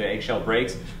 and the eggshell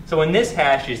breaks? So when this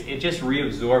hatches, it just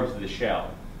reabsorbs the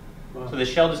shell. Wow. So the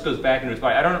shell just goes back into its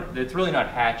body. It's really not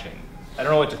hatching. I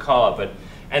don't know what to call it, but,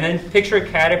 and then picture a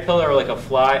caterpillar or like a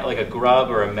fly, like a grub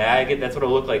or a maggot, that's what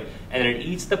it'll look like. And then it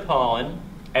eats the pollen,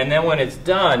 and then when it's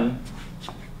done,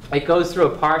 it goes through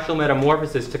a partial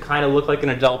metamorphosis to kind of look like an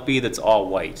adult bee that's all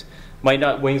white.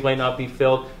 Wings might not be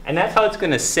filled, and that's how it's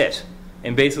going to sit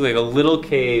in basically like a little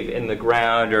cave in the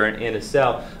ground or in a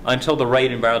cell until the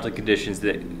right environmental conditions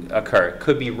that occur.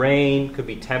 Could be rain, could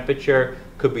be temperature,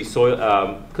 could be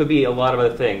soil, could be a lot of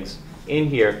other things in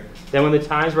here. Then when the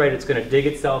time's right, it's going to dig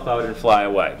itself out and fly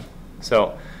away.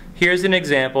 So here's an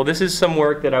example. This is some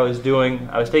work that I was doing.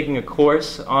 I was taking a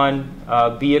course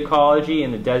on bee ecology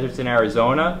in the deserts in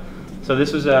Arizona. So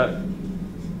this was the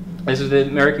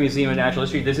American Museum of Natural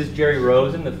History. This is Jerry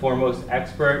Rosen, the foremost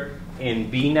expert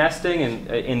in bee nesting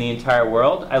in the entire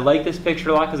world. I like this picture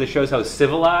a lot because it shows how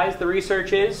civilized the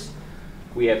research is.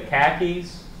 We have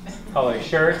khakis, colored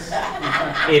shirts.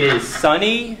 It is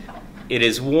sunny. It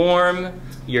is warm.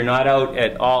 You're not out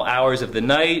at all hours of the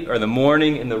night or the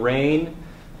morning in the rain.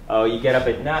 You get up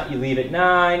at night, you leave at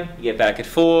 9, you get back at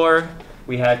 4.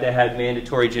 We had to have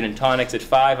mandatory gin and tonics at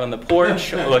 5 on the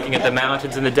porch, looking at the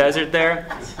mountains and the desert there.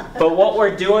 But what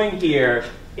we're doing here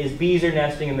is bees are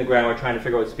nesting in the ground. We're trying to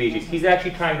figure out what species. He's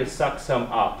actually trying to suck some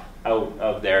up out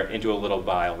of there into a little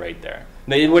vial right there.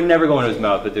 It would never go into his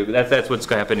mouth, but that's what's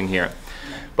happening here.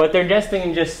 But they're nesting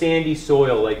in just sandy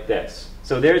soil like this.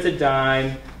 So there's a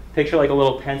dime. Picture like a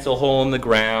little pencil hole in the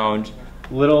ground.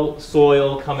 Little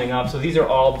soil coming up. So these are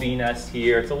all bee nests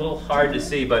here. It's a little hard to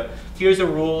see, but here's a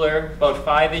ruler about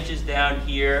 5 inches down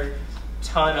here.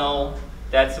 Tunnel.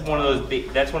 That's one of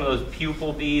those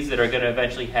pupil bees that are going to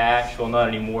eventually hatch. Well, not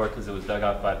anymore because it was dug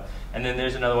up, but. And then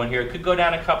there's another one here. It could go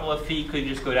down a couple of feet. Could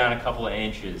just go down a couple of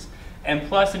inches. And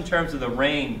plus, in terms of the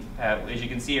rain, as you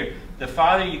can see here, the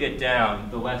farther you get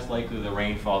down, the less likely the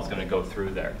rainfall is going to go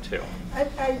through there too.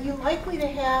 Are you likely to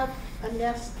have a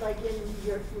nest like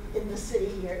in the city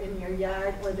here, in your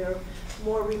yard, or they're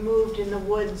more removed in the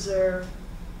woods, or?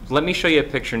 Let me show you a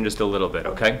picture in just a little bit,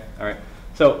 okay? All right.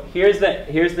 So here's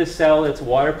the cell that's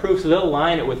waterproof. So they'll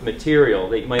line it with material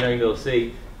that you might not even be able to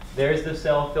see. There's the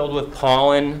cell filled with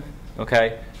pollen,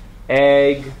 okay?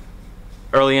 Egg,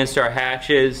 early instar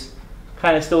hatches.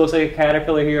 Kind of still looks like a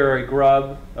caterpillar here or a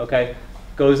grub, okay?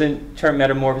 Goes in,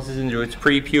 metamorphoses into its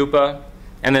pre-pupa.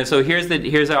 And then so here's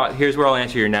where I'll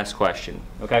answer your next question,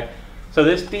 okay? So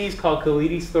this bee is called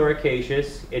Calides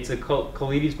thoracaceus. It's a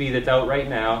Calides bee that's out right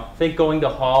now. Think going to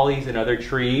hollies and other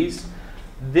trees.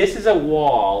 This is a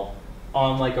wall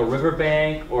on like a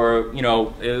riverbank, or you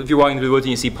know, if you're walking through the woods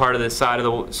and you see part of the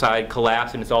side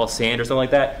collapse and it's all sand or something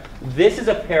like that. This is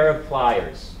a pair of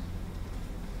pliers.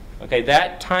 Okay,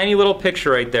 that tiny little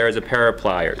picture right there is a pair of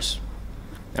pliers.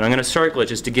 And I'm going to circle it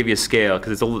just to give you a scale,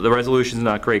 because the resolution is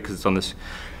not great because it's on this.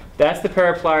 That's the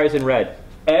pair of pliers in red.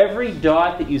 Every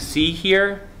dot that you see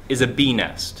here is a bee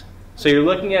nest. So you're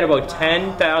looking at about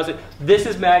 10,000. This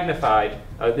is magnified.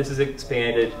 This is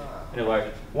expanded and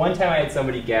enlarged. One time I had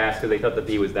somebody gasp because they thought the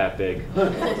bee was that big.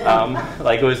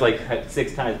 Like it was like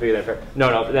 6 times bigger than.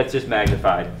 No, that's just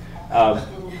magnified.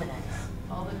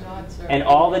 And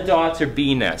all the dots are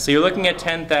bee nests. So you're looking at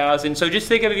 10,000. So just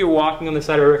think of if you're walking on the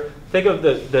side of a river. Think of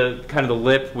the kind of the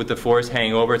lip with the forest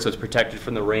hanging over it, so it's protected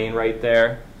from the rain right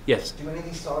there. Yes. Do any of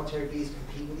these solitary bees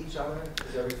compete with each other?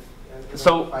 Is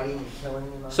fighting and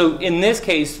killing? So in this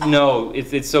case, no.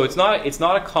 It's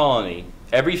not a colony.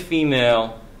 Every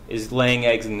female is laying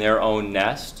eggs in their own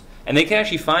nest, and they can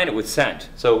actually find it with scent.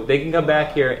 So they can come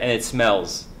back here and it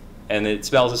smells. And it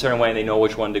smells a certain way, and they know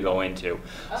which one to go into.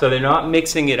 So they're not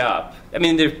mixing it up. I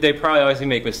mean, they probably always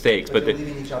make mistakes, but they're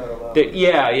leaving each other alone.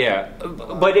 Yeah.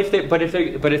 But if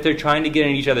they're trying to get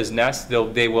in each other's nests,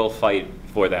 they will fight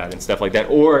for that and stuff like that.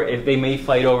 Or if they may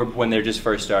fight over when they're just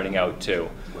first starting out too.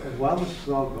 While this is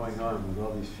all going on with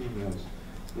all these females,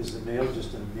 is the male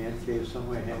just in a man cave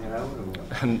somewhere hanging out, or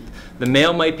what? The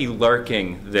male might be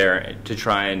lurking there to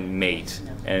try and mate,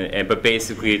 but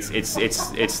basically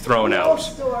it's thrown out.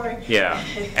 Story. Yeah,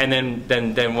 and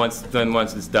then once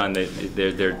it's done,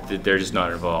 they're just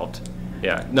not involved.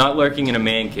 Yeah, not lurking in a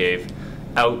man cave,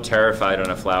 out terrified on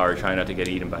a flower, trying not to get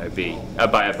eaten by a bee,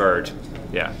 by a bird.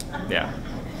 Yeah.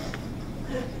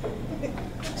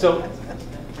 So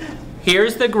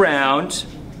here's the ground.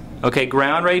 Okay,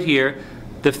 ground right here.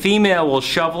 The female will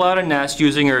shovel out a nest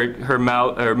using her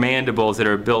mandibles that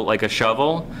are built like a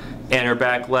shovel and her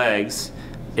back legs.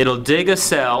 It'll dig a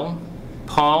cell,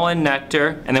 pollen,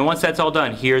 nectar, and then once that's all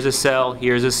done, here's a cell,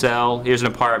 here's a cell, here's an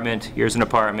apartment, here's an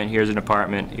apartment, here's an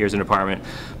apartment, here's an apartment.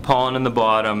 Pollen in the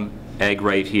bottom, egg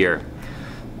right here.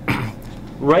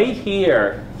 Right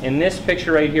here, in this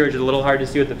picture right here, which is a little hard to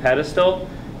see with the pedestal,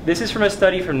 this is from a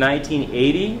study from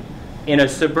 1980 in a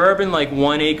suburban like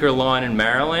 1-acre lawn in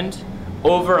Maryland.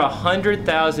 Over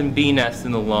 100,000 bee nests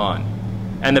in the lawn,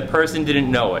 and the person didn't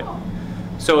know it.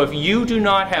 So if you do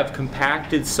not have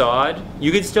compacted sod,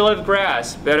 you can still have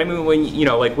grass, but I mean when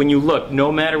you look,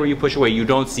 no matter where you push away, you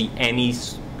don't see any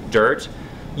dirt,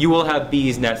 you will have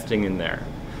bees nesting in there.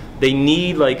 They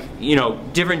need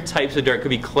different types of dirt. It could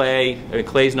be clay. I mean,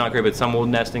 clay's not great, but some will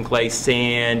nest in clay,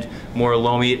 sand, more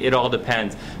loamy. It all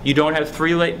depends. You don't have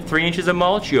 3 inches of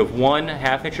mulch. You have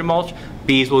 1/2 inch of mulch.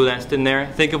 Bees will nest in there.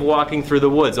 Think of walking through the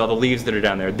woods, all the leaves that are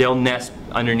down there. They'll nest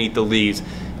underneath the leaves,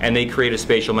 and they create a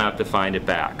spatial map to find it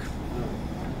back.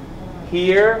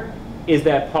 Here is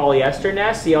that polyester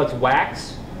nest. See how it's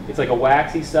wax? It's like a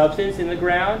waxy substance in the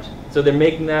ground. So they're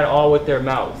making that all with their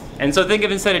mouth. And so think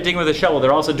of, instead of digging with a shovel,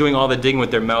 they're also doing all the digging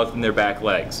with their mouth and their back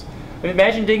legs. I mean,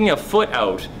 imagine digging a foot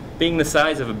out being the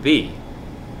size of a bee.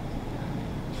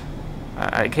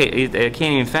 I can't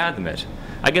even fathom it.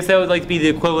 I guess that would like be the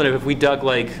equivalent of if we dug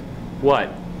like, what,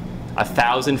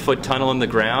 1,000-foot tunnel in the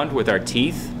ground with our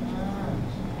teeth?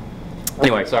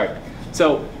 Anyway, sorry.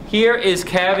 So here is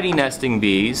cavity nesting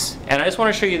bees, and I just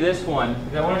want to show you this one,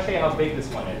 because I want to show you how big this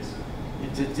one is.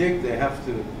 To dig, they have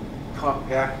to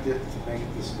compact it to make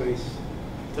the space.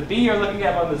 The bee you're looking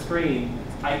at on the screen,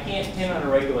 I can't pin on a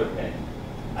regular pin.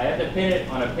 I have to pin it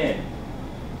on a pin.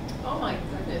 Oh my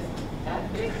goodness,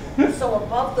 that big. So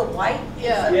above the white?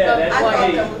 Yeah, that's why.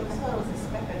 I thought it was a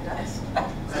speck of dust.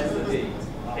 That's the bee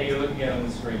that you're looking at on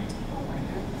the screen. Oh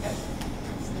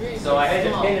my So I had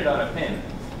to pin it on a pin.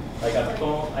 Like a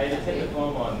foam, I had to pin the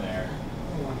foam on there.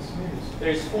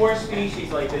 There's 4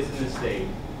 species like this in the state.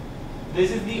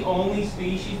 This is the only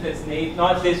species that's native,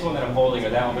 not this one that I'm holding or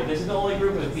that one, but this is the only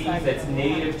group of bees that's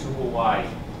native to Hawaii.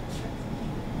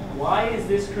 Why is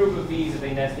this group of bees, if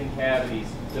they nest in cavities,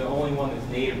 the only one that's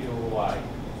native to Hawaii?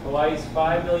 Hawaii is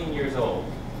 5 million years old.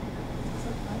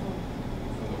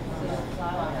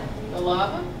 The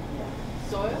lava?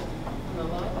 Soil? The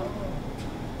lava?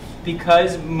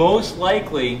 Because most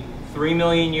likely, 3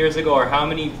 million years ago, or how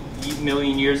many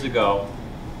million years ago,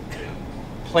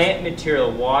 plant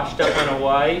material washed up on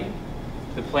Hawaii.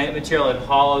 The plant material had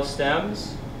hollow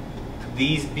stems.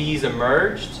 These bees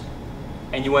emerged,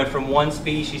 and you went from 1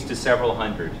 species to several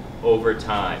hundred over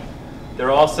time.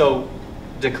 They're also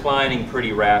declining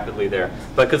pretty rapidly there,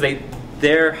 but because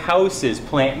their house is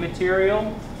plant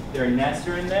material, their nests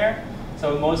are in there,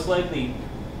 so most likely,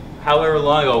 however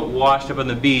long ago, washed up on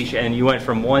the beach, and you went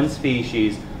from 1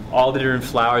 species, all the different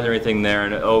flowers and everything there,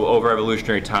 and over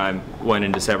evolutionary time went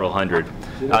into several hundred.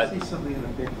 Did I see something in the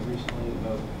paper recently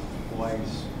about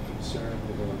Hawaii's concern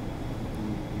about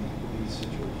the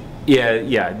situation?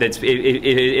 Yeah.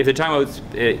 If they're talking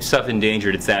about stuff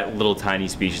endangered, it's that little tiny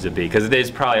species of bee, because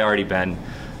there's probably already been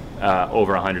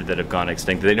over 100 that have gone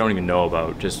extinct that they don't even know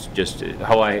about. Just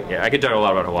Hawaii. Yeah, I could talk a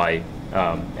lot about Hawaii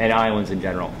and islands in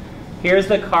general. Here's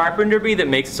the carpenter bee that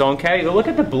makes its own cavity. Look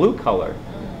at the blue color.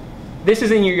 This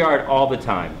is in your yard all the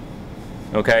time.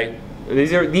 Okay,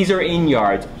 these are in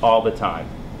yards all the time.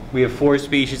 We have 4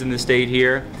 species in the state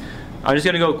here. I'm just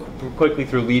going to go quickly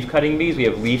through leaf-cutting bees. We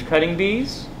have leaf-cutting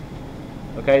bees.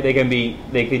 Okay, they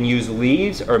can use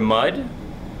leaves or mud.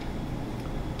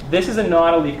 This is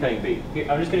not a leaf-cutting bee. Here,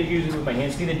 I'm just going to use it with my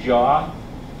hand. See the jaw?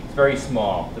 It's very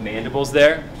small. The mandible's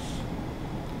there.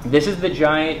 This is the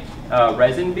giant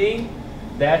resin bee.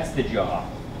 That's the jaw.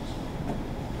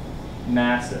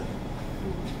 Massive.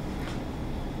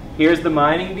 Here's the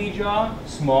mining bee jaw.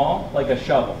 Small, like a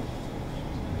shovel.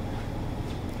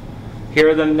 Here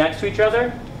are them next to each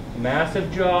other.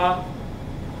 Massive jaw.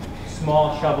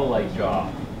 Small shovel-like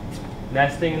jaw.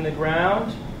 Nesting in the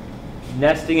ground,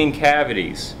 nesting in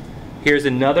cavities. Here's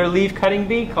another leaf-cutting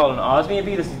bee called an osmia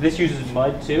bee. This uses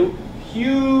mud too.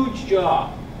 Huge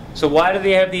jaw. So why do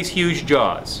they have these huge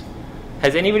jaws?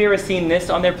 Has anybody ever seen this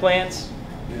on their plants?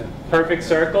 Yeah. Perfect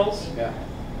circles? Yeah.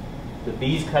 The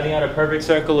bee's cutting out a perfect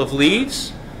circle of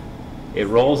leaves. It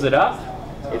rolls it up.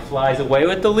 It flies away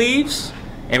with the leaves.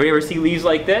 Anybody ever see leaves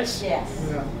like this? Yes.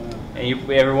 Yeah. And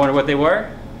you ever wonder what they were?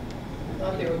 I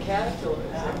thought they were caterpillars.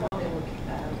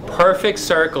 Perfect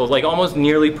circles, like almost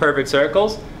nearly perfect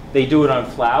circles. They do it on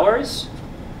flowers.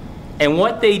 And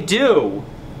what they do,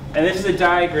 and this is a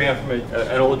diagram from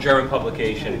an old German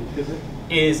publication,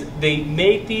 is they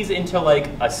make these into like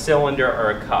a cylinder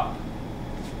or a cup.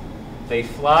 They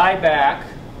fly back,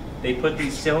 they put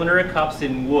these cylinder cups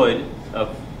in wood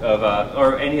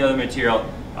or any other material,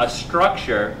 a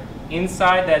structure.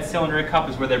 Inside that cylinder cup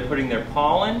is where they're putting their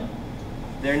pollen,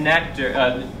 their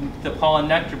nectar, the pollen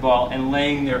nectar ball, and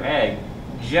laying their egg,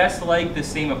 just like the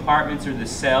same apartments or the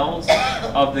cells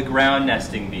of the ground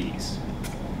nesting bees.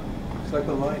 It's like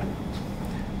a line.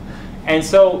 And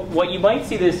so what you might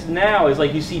see this now is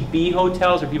like you see bee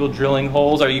hotels or people drilling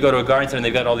holes, or you go to a garden center and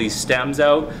they've got all these stems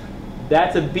out.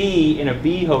 That's a bee in a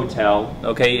bee hotel.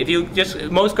 Okay, if you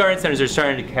most garden centers are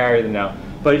starting to carry them now,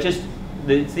 but it's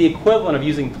the equivalent of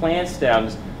using plant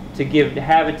stems to give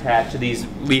habitat to these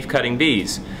leaf-cutting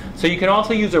bees. So you can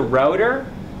also use a router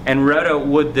and route out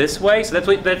wood this way. So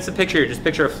that's the picture here. Just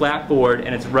picture a flat board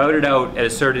and it's routed out at a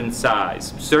certain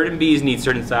size. Certain bees need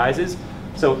certain sizes.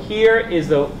 So here is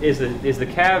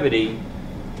the cavity.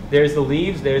 There's the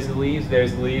leaves, there's the leaves,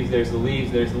 there's the leaves, there's the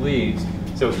leaves, there's the leaves.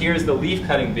 So here's the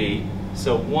leaf-cutting bee.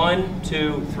 So 1,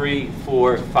 2, 3,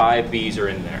 4, 5 bees are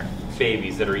in there.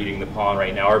 Babies that are eating the pollen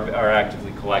right now are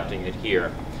actively collecting it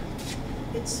here.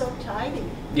 It's so tiny.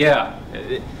 Yeah,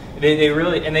 they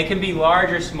really, and they can be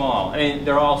large or small. I mean,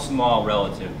 they're all small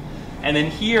relative. And then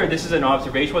here, this is an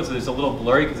observation one, so there's a little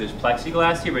blurry because there's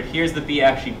plexiglass here, but here's the bee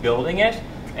actually building it,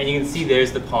 and you can see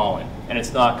there's the pollen, and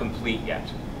it's not complete yet.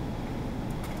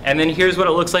 And then here's what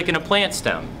it looks like in a plant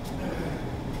stem.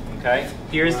 Okay,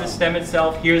 here's the stem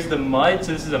itself, here's the mud,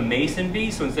 so this is a mason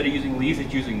bee, so instead of using leaves,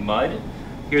 it's using mud.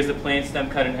 Here's the plant stem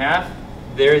cut in half,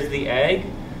 there's the egg,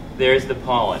 there's the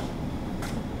pollen.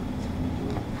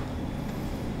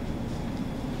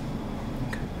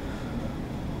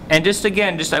 And just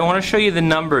again, I want to show you the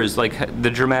numbers, like the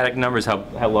dramatic numbers,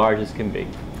 how large this can be.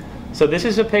 So this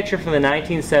is a picture from the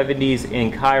 1970s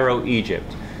in Cairo,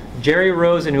 Egypt. Jerry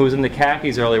Rosen, who was in the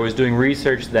khakis earlier, was doing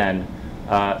research then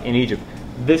in Egypt.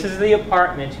 This is the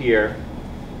apartment here.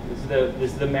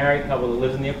 This is the married couple that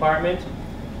lives in the apartment.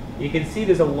 You can see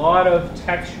there's a lot of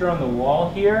texture on the wall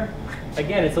here.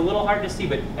 Again, it's a little hard to see,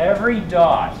 but every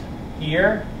dot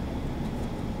here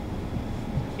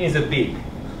is a bee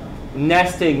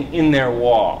nesting in their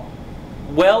wall.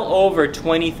 Well over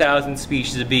 20,000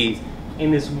 species of bees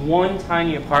in this one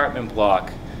tiny apartment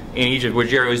block in Egypt where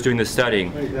Jerry was doing the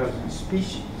studying. 20,000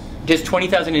 species. Just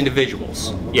 20,000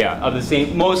 individuals, yeah, of the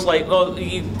same, most like, well,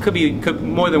 it could be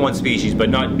more than one species, but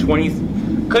not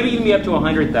 20, could even be up to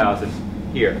 100,000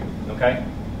 here, okay?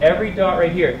 Every dot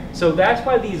right here. So that's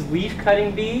why these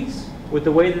leaf-cutting bees, with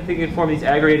the way that they can form these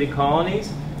aggregated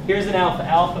colonies, here's an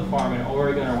alfalfa farm in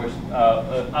Oregon or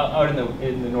out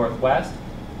in the Northwest.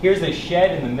 Here's a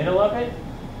shed in the middle of it,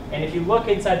 and if you look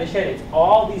inside the shed, it's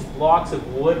all these blocks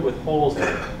of wood with holes in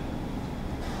it.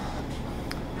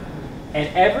 And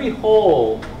every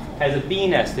hole has a bee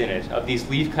nest in it of these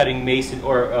leaf-cutting mason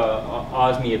or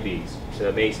osmia bees, so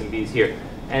the mason bees here.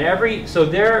 And so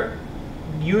they're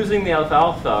using the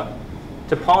alfalfa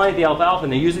to pollinate the alfalfa,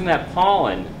 and they're using that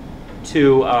pollen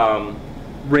to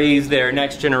raise their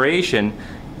next generation,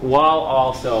 while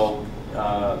also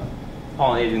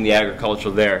pollinating the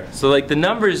agriculture there. So like the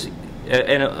numbers,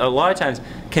 and a lot of times,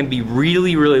 can be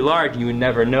really, really large and you would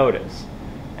never notice.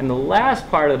 And the last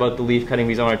part about the leaf cutting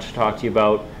bees I wanted to talk to you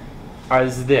about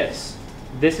is this.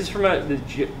 This is from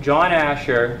John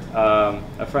Asher,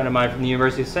 a friend of mine from the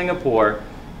University of Singapore,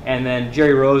 and then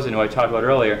Jerry Rosen, who I talked about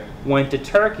earlier, went to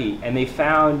Turkey and they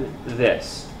found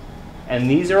this. And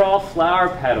these are all flower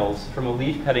petals from a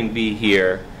leaf cutting bee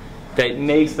here that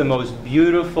makes the most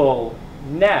beautiful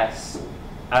nests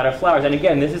out of flowers. And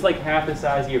again, this is like half the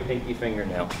size of your pinky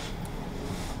fingernail.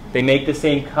 They make the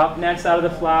same cup nests out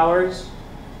of the flowers.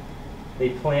 They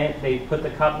put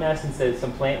the cup nest and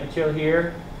some plant material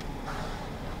here.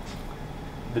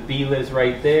 The bee lives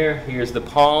right there. Here's the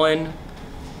pollen.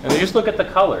 And we just look at the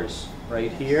colors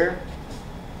right here.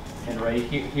 And right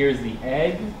here, here's the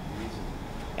egg.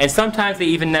 And sometimes they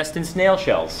even nest in snail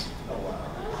shells.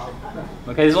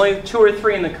 Okay, there's only 2 or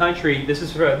 3 in the country. This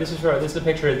is a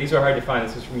picture. These are hard to find.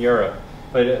 This is from Europe,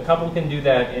 but a couple can do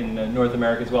that in North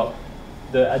America as well.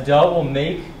 The adult will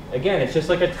make, again, it's just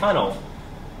like a tunnel.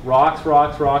 Rocks,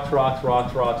 rocks, rocks, rocks,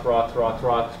 rocks, rocks, rocks, rocks,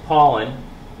 rocks, pollen,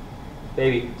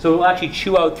 baby. So it'll actually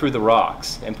chew out through the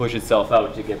rocks and push itself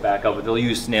out to get back up. But they'll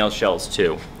use snail shells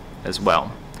too, as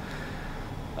well.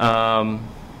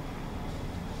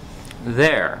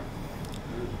 There.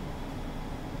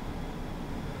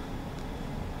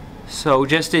 So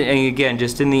just in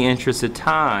the interest of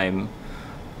time,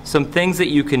 some things that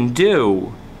you can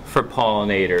do for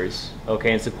pollinators,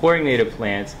 okay, and supporting native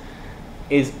plants,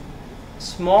 is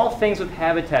small things with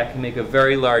habitat can make a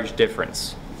very large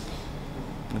difference.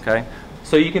 Okay,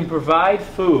 so you can provide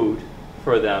food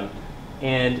for them,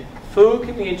 and food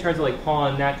can be in terms of like pollen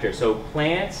and nectar. So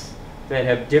plants that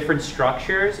have different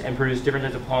structures and produce different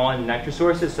types of pollen and nectar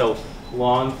sources. So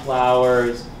long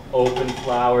flowers, open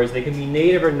flowers, they can be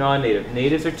native or non-native.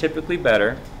 Natives are typically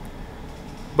better.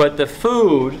 But the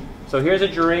food, so here's a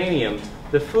geranium,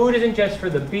 the food isn't just for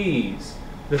the bees.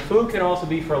 The food can also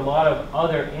be for a lot of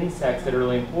other insects that are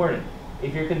really important.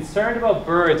 If you're concerned about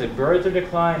birds, and birds are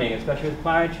declining, especially with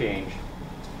climate change,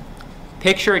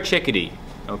 picture a chickadee,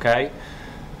 okay?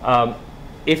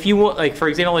 If you want, like for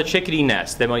example, a chickadee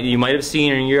nest that you might have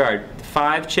seen in your yard,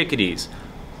 5 chickadees.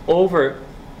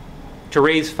 To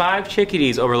raise 5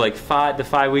 chickadees over like the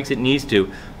 5 weeks it needs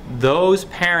to, those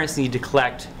parents need to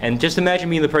collect, and just imagine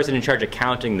being the person in charge of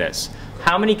counting this.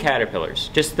 How many caterpillars?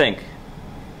 Just think.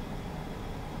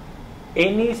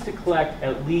 It needs to collect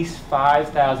at least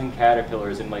 5,000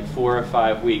 caterpillars in like 4 or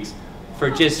 5 weeks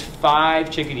for just 5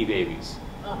 chickadee babies.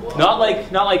 Not like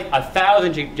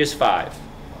 1,000, just 5.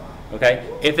 Okay?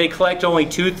 If they collect only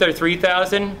 2,000 or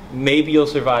 3,000, maybe you'll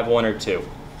survive 1 or 2.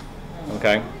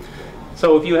 Okay?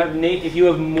 So if you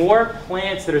have more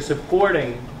plants that are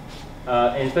supporting,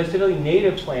 and specifically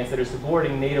native plants that are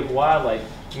supporting native wildlife,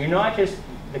 you're not just,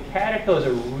 the caterpillars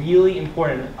are really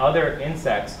important, and other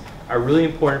insects are really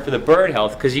important for the bird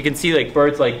health, because you can see like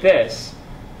birds like this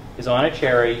is on a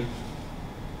cherry.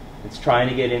 It's trying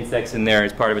to get insects in there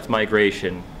as part of its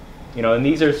migration. You know, and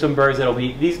these are some birds that'll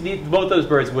be, both those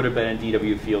birds would have been in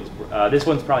DW fields. This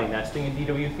one's probably nesting in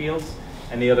DW fields,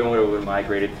 and the other one would have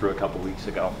migrated through a couple weeks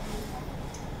ago.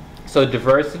 So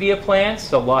diversity of plants,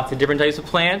 so lots of different types of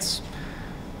plants.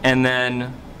 And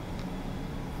then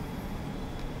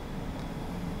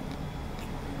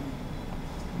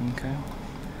okay.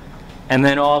 And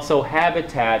then also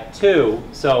habitat too.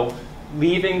 So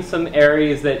leaving some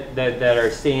areas that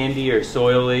are sandy or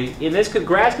soily. And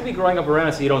grass could be growing up around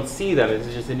it so you don't see them.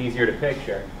 It's just an easier to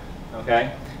picture.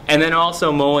 Okay? And then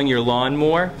also mowing your lawn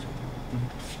more.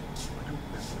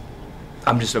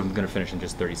 I'm going to finish in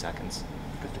just 30 seconds.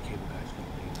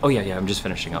 Oh yeah, I'm just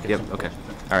finishing up. Yep, okay.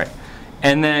 All right.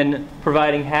 And then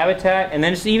providing habitat, and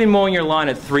then just even mowing your lawn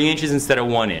at 3 inches instead of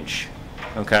 1 inch.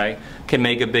 Okay? Can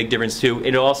make a big difference too.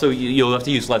 It also, you'll have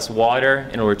to use less water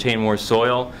and it'll retain more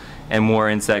soil and more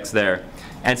insects there.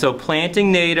 And so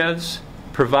planting natives,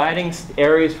 providing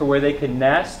areas for where they can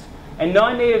nest, and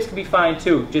non-natives can be fine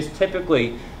too. Just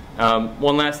typically,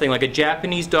 one last thing, like a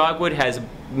Japanese dogwood has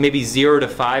maybe 0 to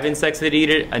 5 insects that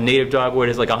eat it. A native dogwood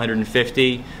is like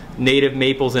 150. Native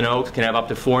maples and oaks can have up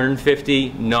to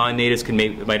 450. Non-natives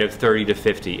might have 30 to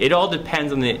 50. It all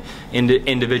depends on the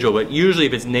individual, but usually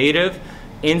if it's native,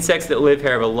 insects that live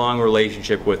here have a long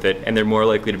relationship with it, and they're more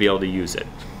likely to be able to use it.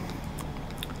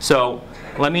 So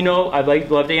let me know. I'd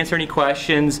love to answer any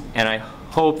questions, and I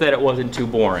hope that it wasn't too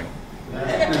boring.